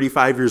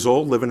 35 years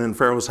old living in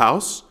Pharaoh's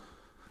house?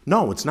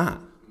 No, it's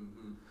not.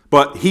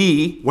 But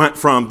he went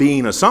from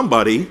being a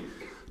somebody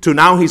to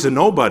now he's a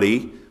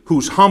nobody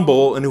who's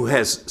humble and who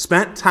has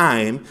spent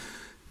time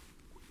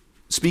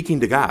speaking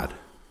to God.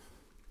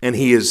 And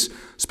he has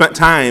spent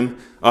time,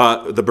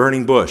 the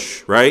burning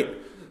bush, right?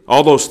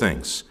 All those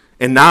things.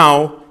 And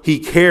now he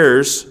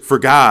cares for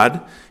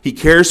God. He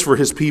cares for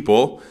his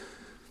people.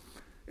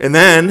 And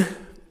then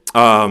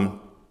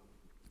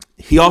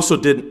he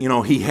also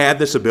he had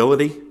this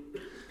ability.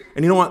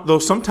 And you know what, though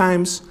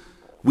sometimes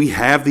we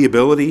have the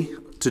ability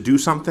to do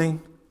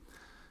something,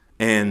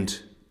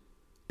 and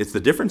it's the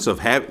difference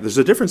of there's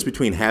a difference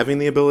between having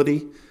the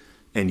ability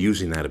and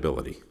using that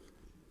ability.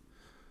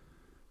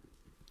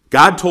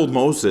 God told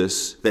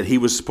Moses that he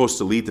was supposed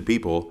to lead the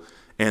people,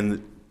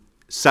 and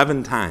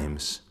 7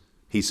 times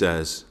he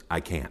says, I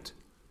can't.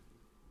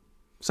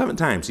 7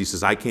 times he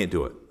says, I can't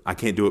do it. I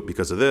can't do it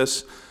because of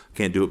this. I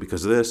can't do it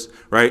because of this,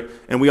 right?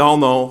 And we all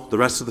know the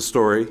rest of the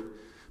story.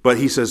 But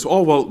he says,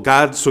 oh, well,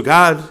 God,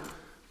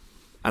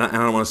 I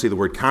don't want to say the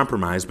word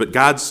compromise, but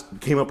God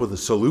came up with a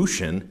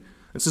solution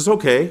and says,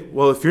 okay,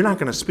 well, if you're not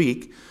going to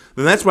speak,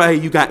 then that's why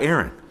you got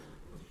Aaron.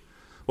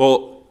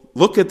 Well,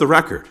 look at the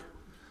record.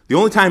 The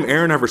only time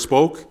Aaron ever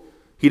spoke,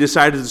 he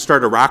decided to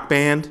start a rock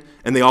band,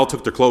 and they all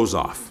took their clothes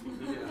off.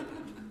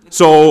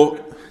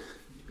 So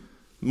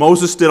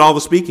Moses did all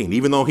the speaking,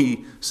 even though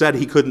he said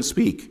he couldn't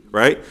speak,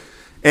 right?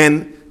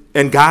 And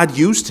God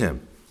used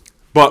him.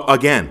 But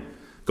again,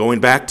 going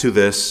back to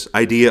this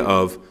idea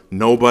of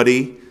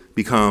nobody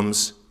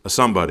becomes a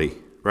somebody,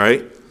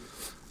 right?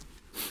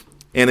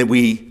 And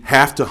we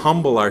have to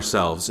humble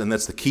ourselves, and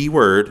that's the key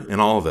word in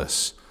all of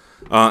this.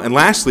 And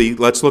lastly,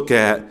 let's look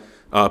at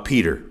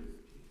Peter.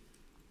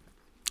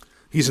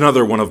 He's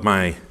another one of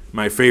my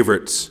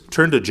favorites.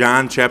 Turn to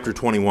John chapter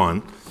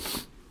 21.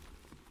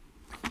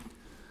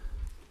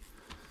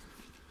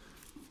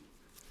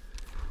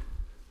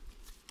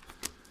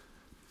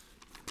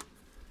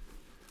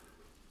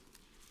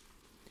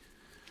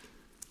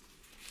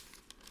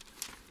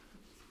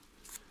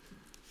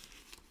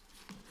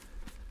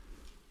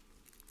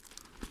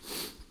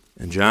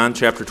 In John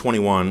chapter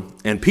 21,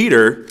 and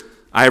Peter,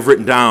 I have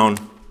written down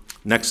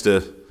next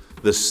to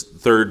this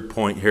third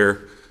point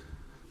here,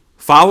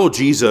 follow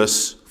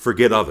Jesus,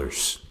 forget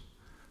others.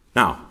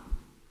 Now,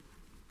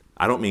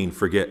 I don't mean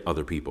forget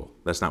other people.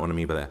 That's not what I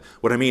mean by that.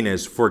 What I mean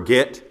is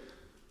forget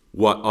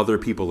what other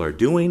people are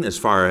doing as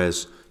far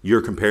as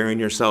you're comparing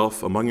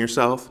yourself among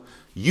yourself.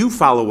 You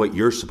follow what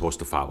you're supposed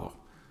to follow.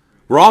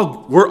 We're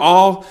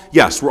all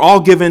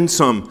given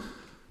some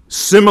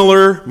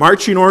similar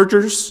marching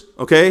orders,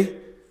 okay?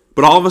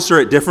 But all of us are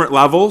at different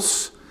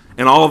levels,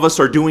 and all of us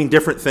are doing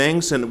different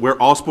things, and we're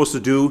all supposed to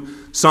do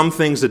some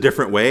things a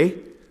different way.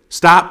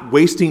 Stop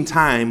wasting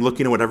time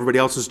looking at what everybody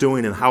else is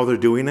doing and how they're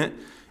doing it,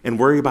 and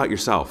worry about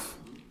yourself,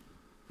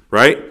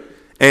 right?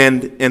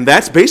 And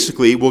that's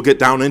basically, we'll get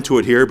down into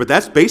it here, but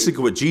that's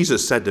basically what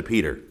Jesus said to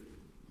Peter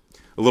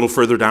a little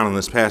further down in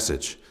this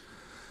passage.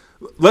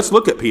 Let's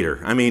look at Peter.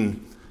 I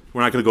mean,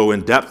 we're not going to go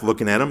in depth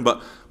looking at him,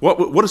 but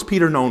what is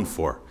Peter known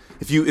for?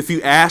 If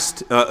you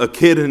asked a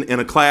kid in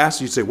a class,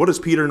 you'd say, what is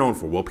Peter known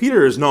for? Well,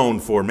 Peter is known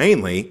for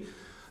mainly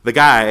the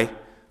guy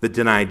that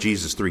denied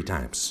Jesus 3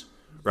 times,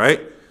 right?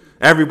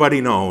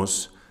 Everybody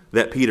knows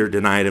that Peter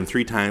denied him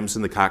 3 times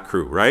in the cock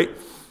crew, right?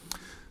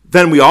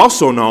 Then we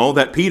also know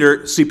that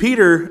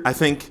Peter, I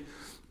think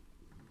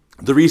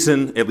the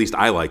reason, at least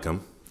I like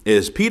him,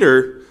 is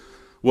Peter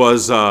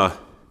was,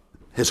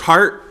 his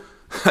heart,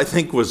 I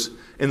think, was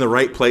in the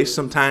right place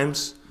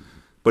sometimes,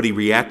 but he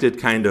reacted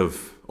kind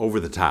of over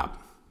the top.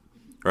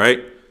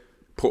 Right?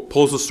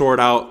 Pulls the sword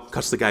out,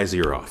 cuts the guy's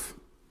ear off.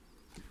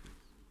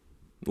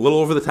 A little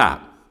over the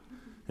top.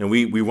 And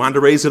we wanted to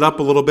raise it up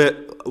a little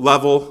bit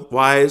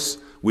level-wise.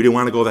 We didn't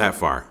want to go that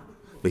far.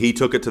 But he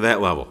took it to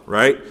that level,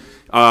 right?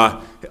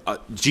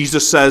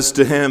 Jesus says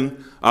to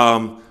him,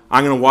 I'm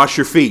going to wash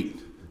your feet.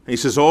 And he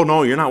says, oh,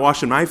 no, you're not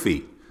washing my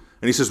feet.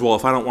 And he says, well,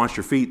 if I don't wash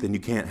your feet, then you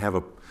can't have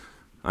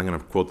I'm going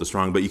to quote this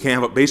wrong, but you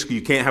can't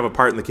have a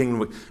part in the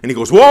kingdom. And he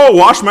goes, whoa,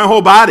 wash my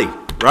whole body,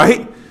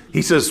 right?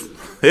 He says,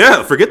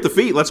 yeah, forget the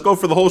feet. Let's go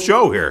for the whole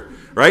show here,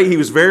 right? He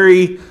was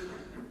very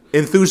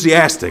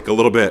enthusiastic a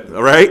little bit,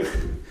 all right?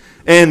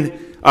 And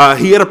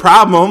he had a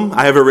problem,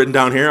 I have it written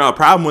down here, a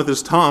problem with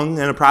his tongue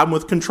and a problem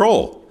with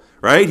control,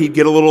 right? He'd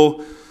get a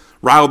little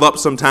riled up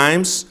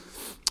sometimes.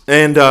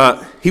 And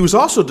he was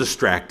also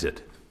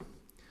distracted.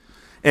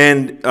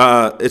 And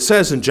it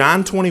says in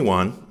John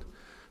 21,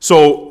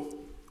 so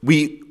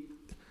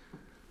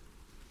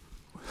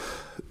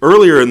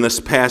earlier in this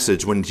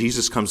passage when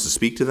Jesus comes to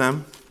speak to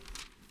them,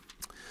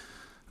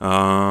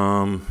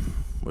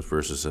 what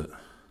verse is it?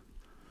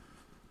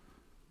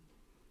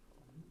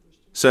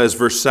 Says,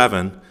 verse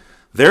 7,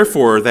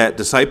 therefore that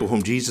disciple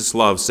whom Jesus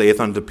loved saith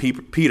unto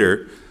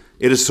Peter,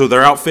 it is, so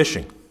they're out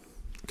fishing,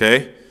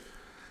 okay?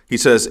 He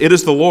says, it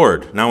is the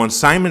Lord. Now when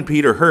Simon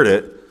Peter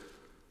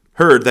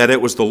heard that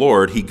it was the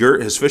Lord, he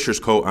girt his fisher's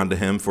coat unto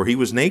him, for he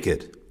was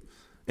naked,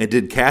 and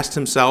did cast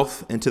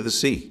himself into the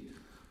sea.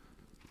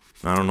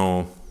 I don't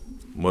know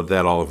what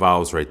that all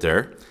involves right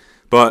there,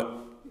 but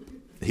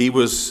he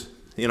was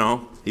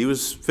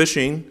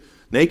fishing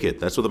naked.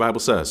 That's what the Bible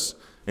says.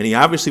 And he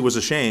obviously was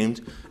ashamed,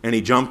 and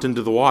he jumped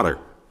into the water,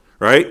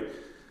 right?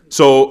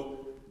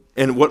 So,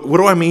 and what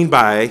do I mean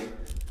by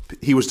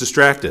he was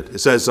distracted? It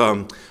says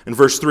in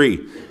verse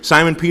 3,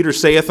 Simon Peter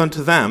saith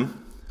unto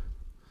them,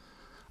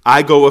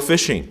 I go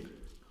a-fishing.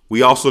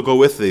 We also go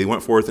with thee. They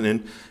went forth,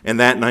 and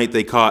that night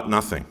they caught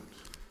nothing.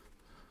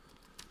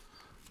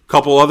 A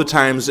couple other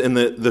times in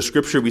the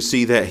scripture we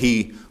see that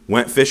he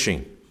went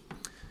fishing.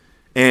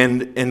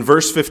 And in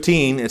verse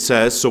 15 it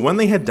says, so when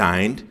they had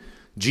dined,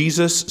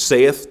 Jesus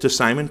saith to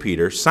Simon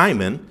Peter,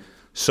 Simon,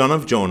 son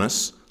of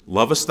Jonas,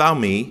 lovest thou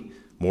me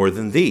more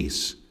than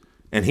these?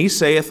 And he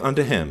saith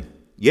unto him,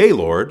 yea,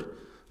 Lord,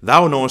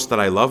 thou knowest that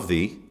I love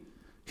thee.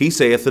 He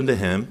saith unto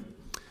him,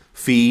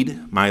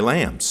 feed my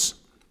lambs.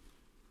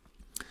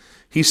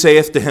 He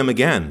saith to him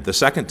again the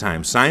second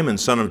time, Simon,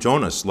 son of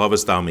Jonas,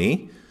 lovest thou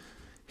me?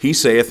 He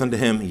saith unto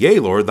him, yea,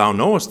 Lord, thou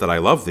knowest that I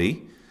love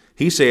thee.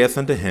 He saith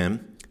unto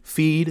him,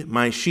 feed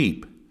my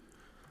sheep.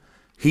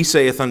 He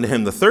saith unto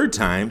him the third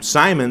time,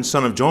 Simon,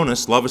 son of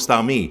Jonas, lovest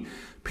thou me?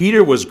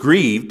 Peter was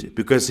grieved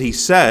because he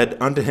said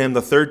unto him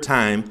the third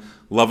time,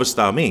 lovest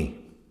thou me?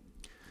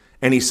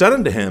 And he said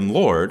unto him,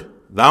 Lord,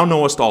 thou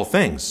knowest all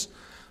things.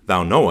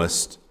 Thou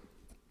knowest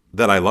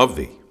that I love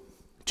thee.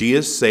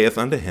 Jesus saith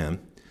unto him,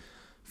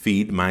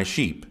 feed my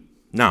sheep.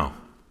 Now,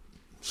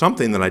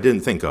 something that I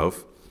didn't think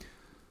of,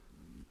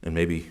 and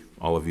maybe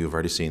All of you have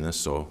already seen this,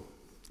 so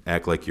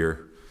act like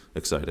you're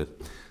excited.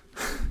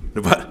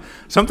 But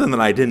something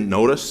that I didn't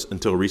notice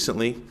until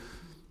recently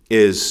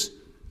is,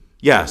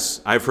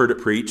 yes, I've heard it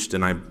preached,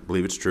 and I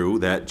believe it's true,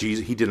 that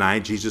he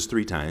denied Jesus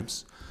 3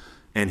 times,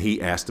 and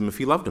he asked him if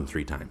he loved him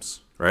 3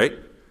 times, right?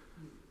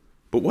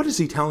 But what is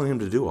he telling him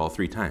to do all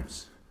 3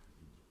 times?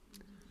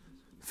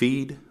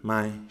 Feed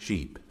my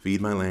sheep,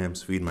 feed my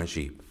lambs, feed my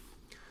sheep.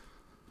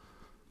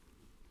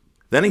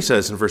 Then he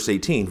says in verse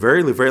 18,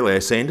 Verily, verily, I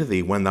say unto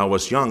thee, when thou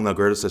wast young, thou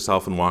girdest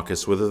thyself and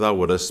walkest whither thou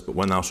wouldest, but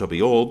when thou shalt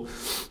be old,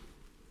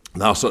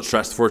 thou shalt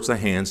stretch forth thy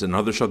hands, and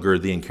another shall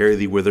gird thee and carry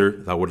thee whither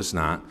thou wouldest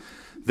not.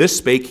 This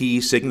spake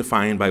he,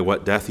 signifying by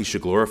what death he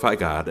should glorify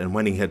God. And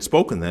when he had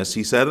spoken this,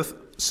 he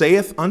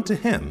saith unto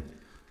him,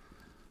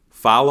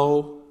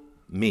 Follow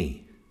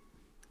me.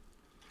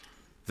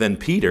 Then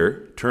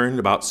Peter turned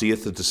about,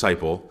 seeth the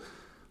disciple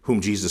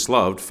whom Jesus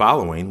loved,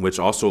 following, which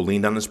also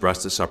leaned on his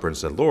breast at supper, and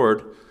said,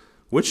 Lord,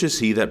 which is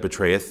he that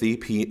betrayeth thee?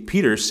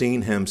 Peter,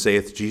 seeing him,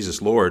 saith,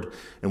 Jesus, Lord,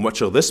 and what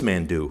shall this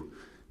man do?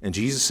 And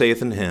Jesus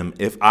saith unto him,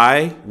 If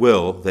I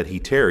will that he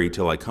tarry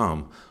till I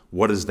come,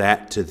 what is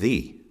that to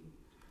thee?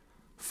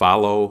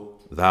 Follow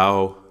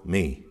thou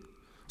me.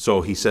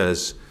 So he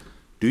says,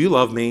 do you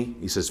love me?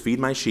 He says, feed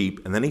my sheep.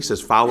 And then he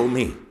says, follow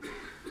me.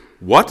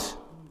 What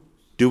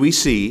do we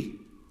see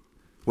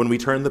when we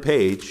turn the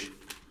page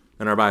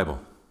in our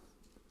Bible?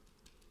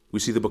 We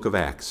see the book of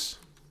Acts.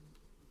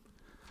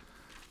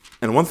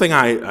 And one thing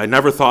I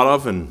never thought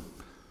of, and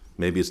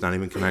maybe it's not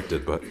even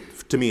connected, but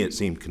to me it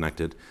seemed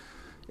connected,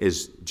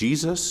 is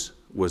Jesus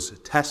was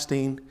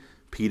testing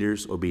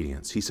Peter's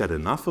obedience. He said,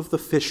 enough of the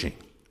fishing.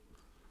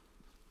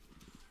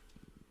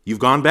 You've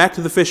gone back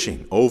to the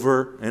fishing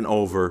over and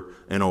over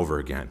and over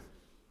again.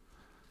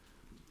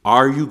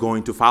 Are you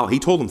going to follow? He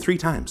told him 3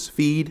 times,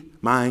 feed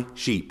my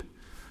sheep.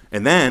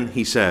 And then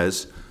he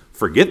says,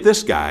 forget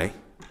this guy.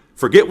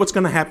 Forget what's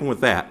going to happen with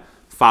that.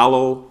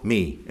 Follow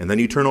me. And then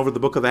you turn over the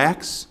book of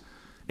Acts,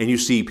 and you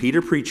see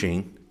Peter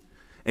preaching,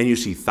 and you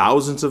see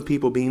thousands of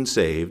people being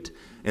saved,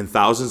 and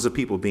thousands of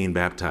people being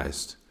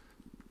baptized.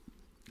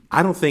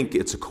 I don't think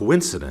it's a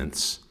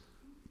coincidence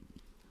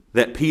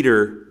that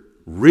Peter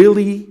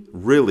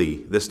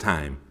really, this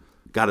time,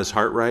 got his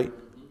heart right.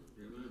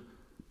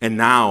 And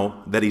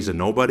now that he's a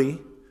nobody,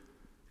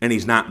 and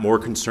he's not more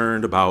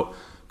concerned about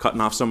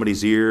cutting off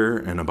somebody's ear,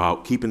 and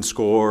about keeping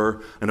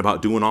score, and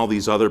about doing all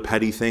these other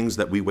petty things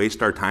that we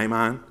waste our time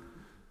on,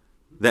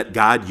 that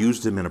God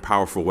used him in a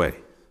powerful way.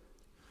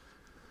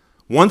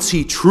 Once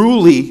he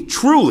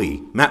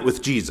truly met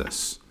with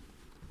Jesus,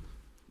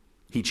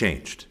 he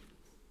changed.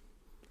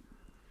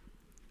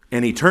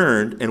 And he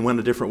turned and went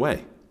a different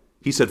way.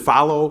 He said,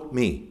 follow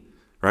me,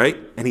 right?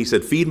 And he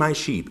said, feed my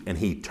sheep. And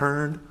he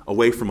turned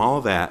away from all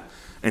of that,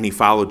 and he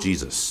followed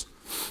Jesus.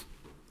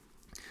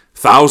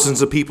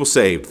 Thousands of people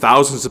saved,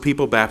 thousands of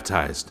people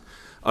baptized.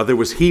 There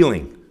was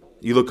healing.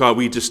 You look,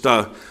 we just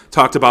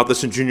talked about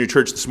this in junior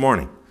church this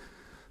morning.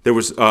 There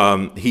was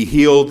he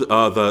healed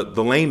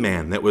the lame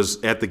man that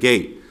was at the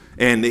gate.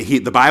 And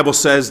the Bible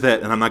says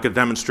that, and I'm not going to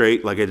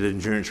demonstrate like I did in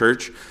junior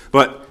church,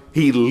 but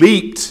he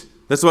leaped.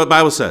 That's what the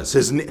Bible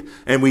says.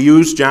 And we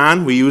use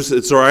John.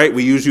 It's all right.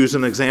 We use you as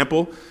an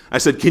example. I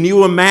said, can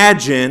you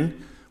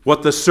imagine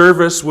what the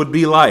service would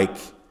be like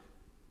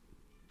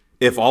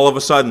if all of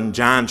a sudden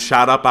John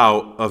shot up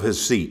out of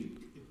his seat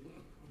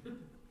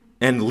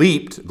and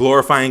leaped,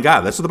 glorifying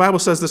God? That's what the Bible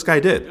says this guy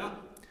did.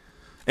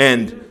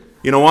 And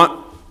you know what?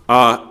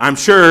 I'm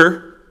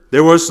sure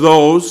there was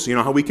those, you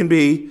know how we can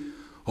be,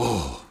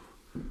 oh,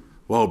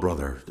 well,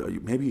 brother,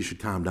 maybe you should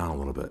calm down a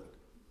little bit.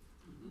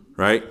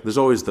 Right? There's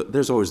always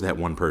that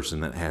one person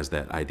that has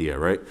that idea,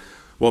 right?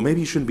 Well, maybe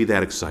you shouldn't be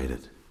that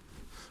excited,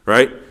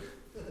 right?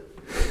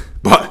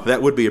 But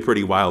that would be a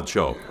pretty wild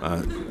show,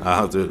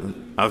 I'll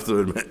have to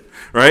admit,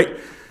 right?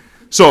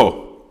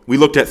 So we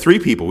looked at 3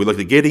 people. We looked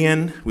at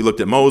Gideon, we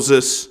looked at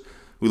Moses,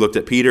 we looked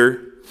at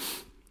Peter.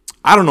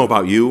 I don't know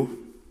about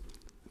you,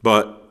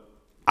 but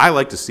I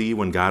like to see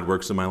when God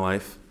works in my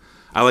life.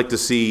 I like to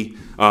see,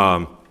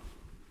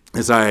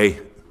 as I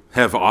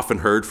have often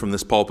heard from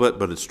this pulpit,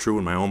 but it's true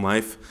in my own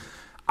life,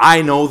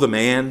 I know the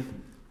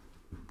man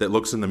that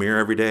looks in the mirror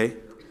every day,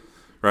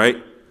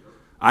 right?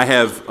 I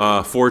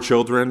have 4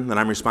 children that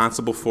I'm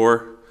responsible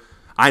for.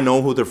 I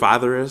know who their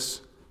father is,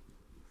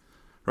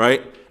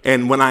 right?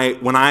 And when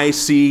I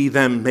see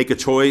them make a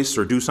choice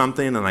or do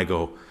something, and I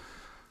go,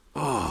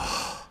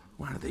 oh,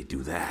 why did they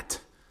do that?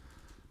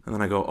 And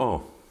then I go,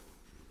 oh,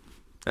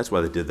 that's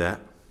why they did that.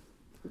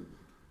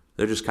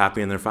 They're just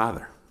copying their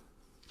father.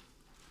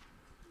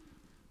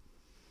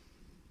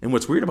 And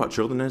what's weird about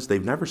children is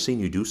they've never seen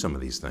you do some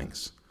of these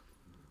things.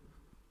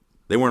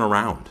 They weren't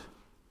around,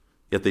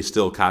 yet they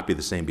still copy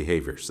the same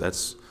behaviors.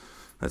 That's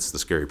the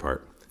scary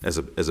part as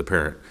a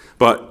parent.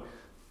 But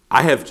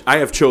I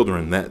have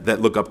children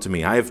that look up to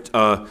me. I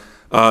have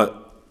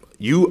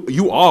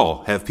you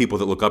all have people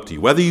that look up to you,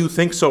 whether you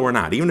think so or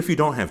not. Even if you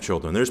don't have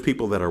children, there's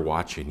people that are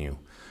watching you.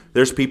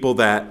 There's people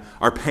that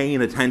are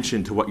paying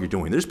attention to what you're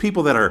doing. There's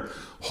people that are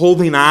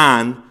holding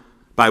on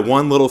by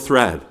one little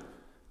thread.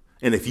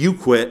 And if you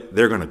quit,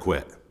 they're going to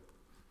quit.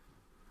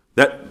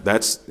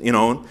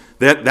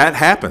 That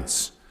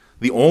happens.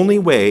 The only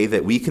way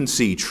that we can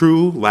see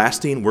true,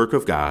 lasting work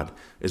of God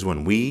is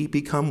when we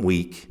become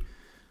weak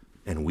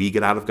and we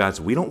get out of God's.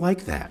 We don't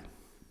like that.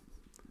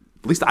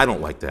 At least I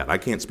don't like that. I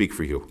can't speak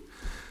for you.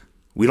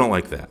 We don't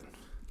like that.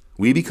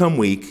 We become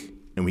weak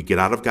and we get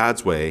out of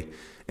God's way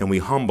and we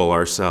humble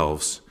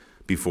ourselves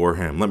before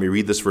him. Let me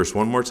read this verse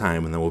one more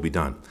time and then we'll be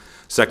done.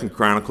 2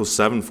 Chronicles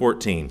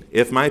 7:14.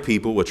 If my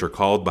people, which are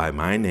called by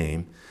my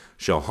name,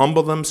 shall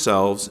humble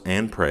themselves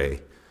and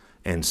pray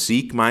and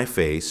seek my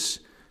face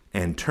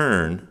and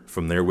turn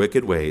from their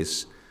wicked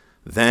ways,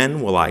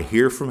 then will I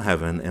hear from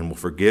heaven and will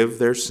forgive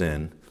their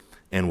sin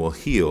and will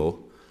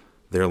heal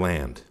their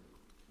land.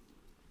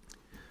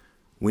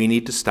 We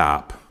need to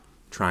stop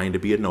trying to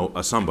be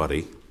a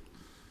somebody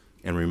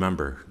and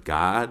remember,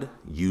 God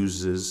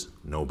uses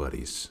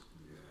nobodies.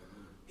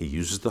 He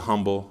uses the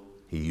humble.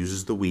 He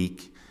uses the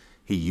weak.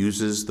 He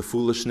uses the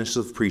foolishness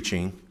of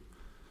preaching.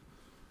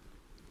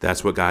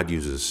 That's what God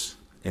uses.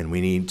 And we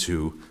need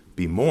to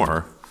be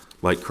more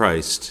like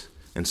Christ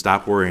and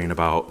stop worrying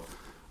about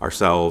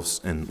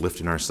ourselves and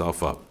lifting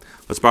ourselves up.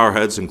 Let's bow our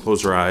heads and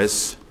close our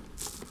eyes.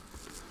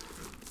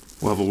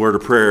 We'll have a word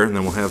of prayer and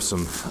then we'll have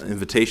some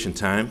invitation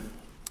time.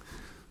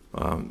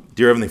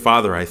 Dear Heavenly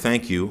Father, I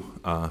thank you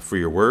for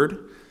your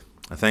word.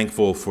 I'm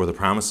thankful for the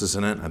promises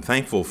in it. I'm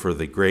thankful for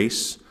the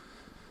grace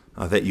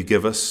that you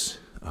give us.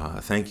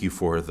 Thank you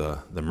for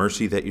the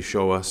mercy that you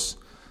show us,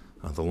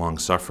 the long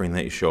suffering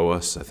that you show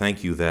us. I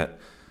thank you that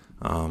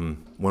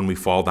when we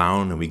fall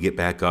down and we get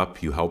back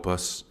up, you help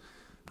us.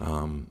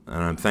 And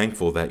I'm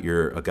thankful that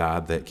you're a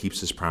God that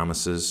keeps his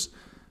promises.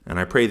 And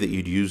I pray that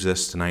you'd use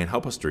this tonight.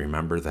 Help us to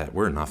remember that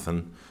we're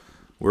nothing.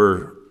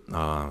 We're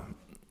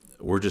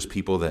just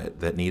people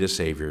that need a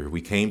Savior.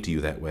 We came to you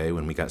that way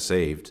when we got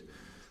saved.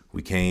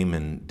 We came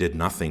and did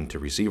nothing to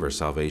receive our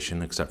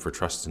salvation except for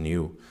trust in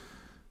you.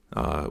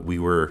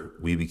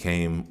 We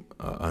became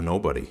a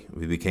nobody.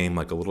 We became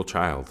like a little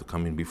child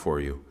coming before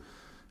you.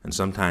 And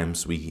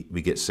sometimes we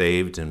get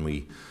saved and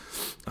we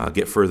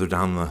get further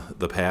down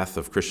the path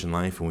of Christian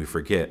life and we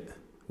forget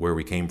where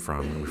we came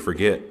from. And we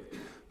forget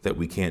that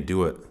we can't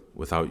do it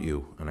without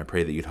you. And I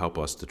pray that you'd help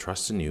us to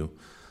trust in you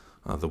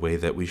the way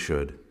that we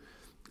should.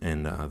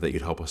 And that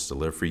you'd help us to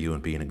live for you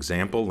and be an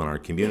example in our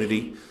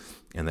community.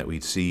 And that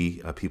we'd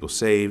see people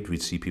saved.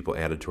 We'd see people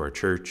added to our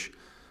church.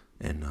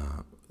 And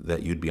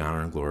that you'd be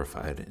honored and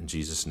glorified. In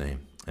Jesus'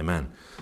 name, amen.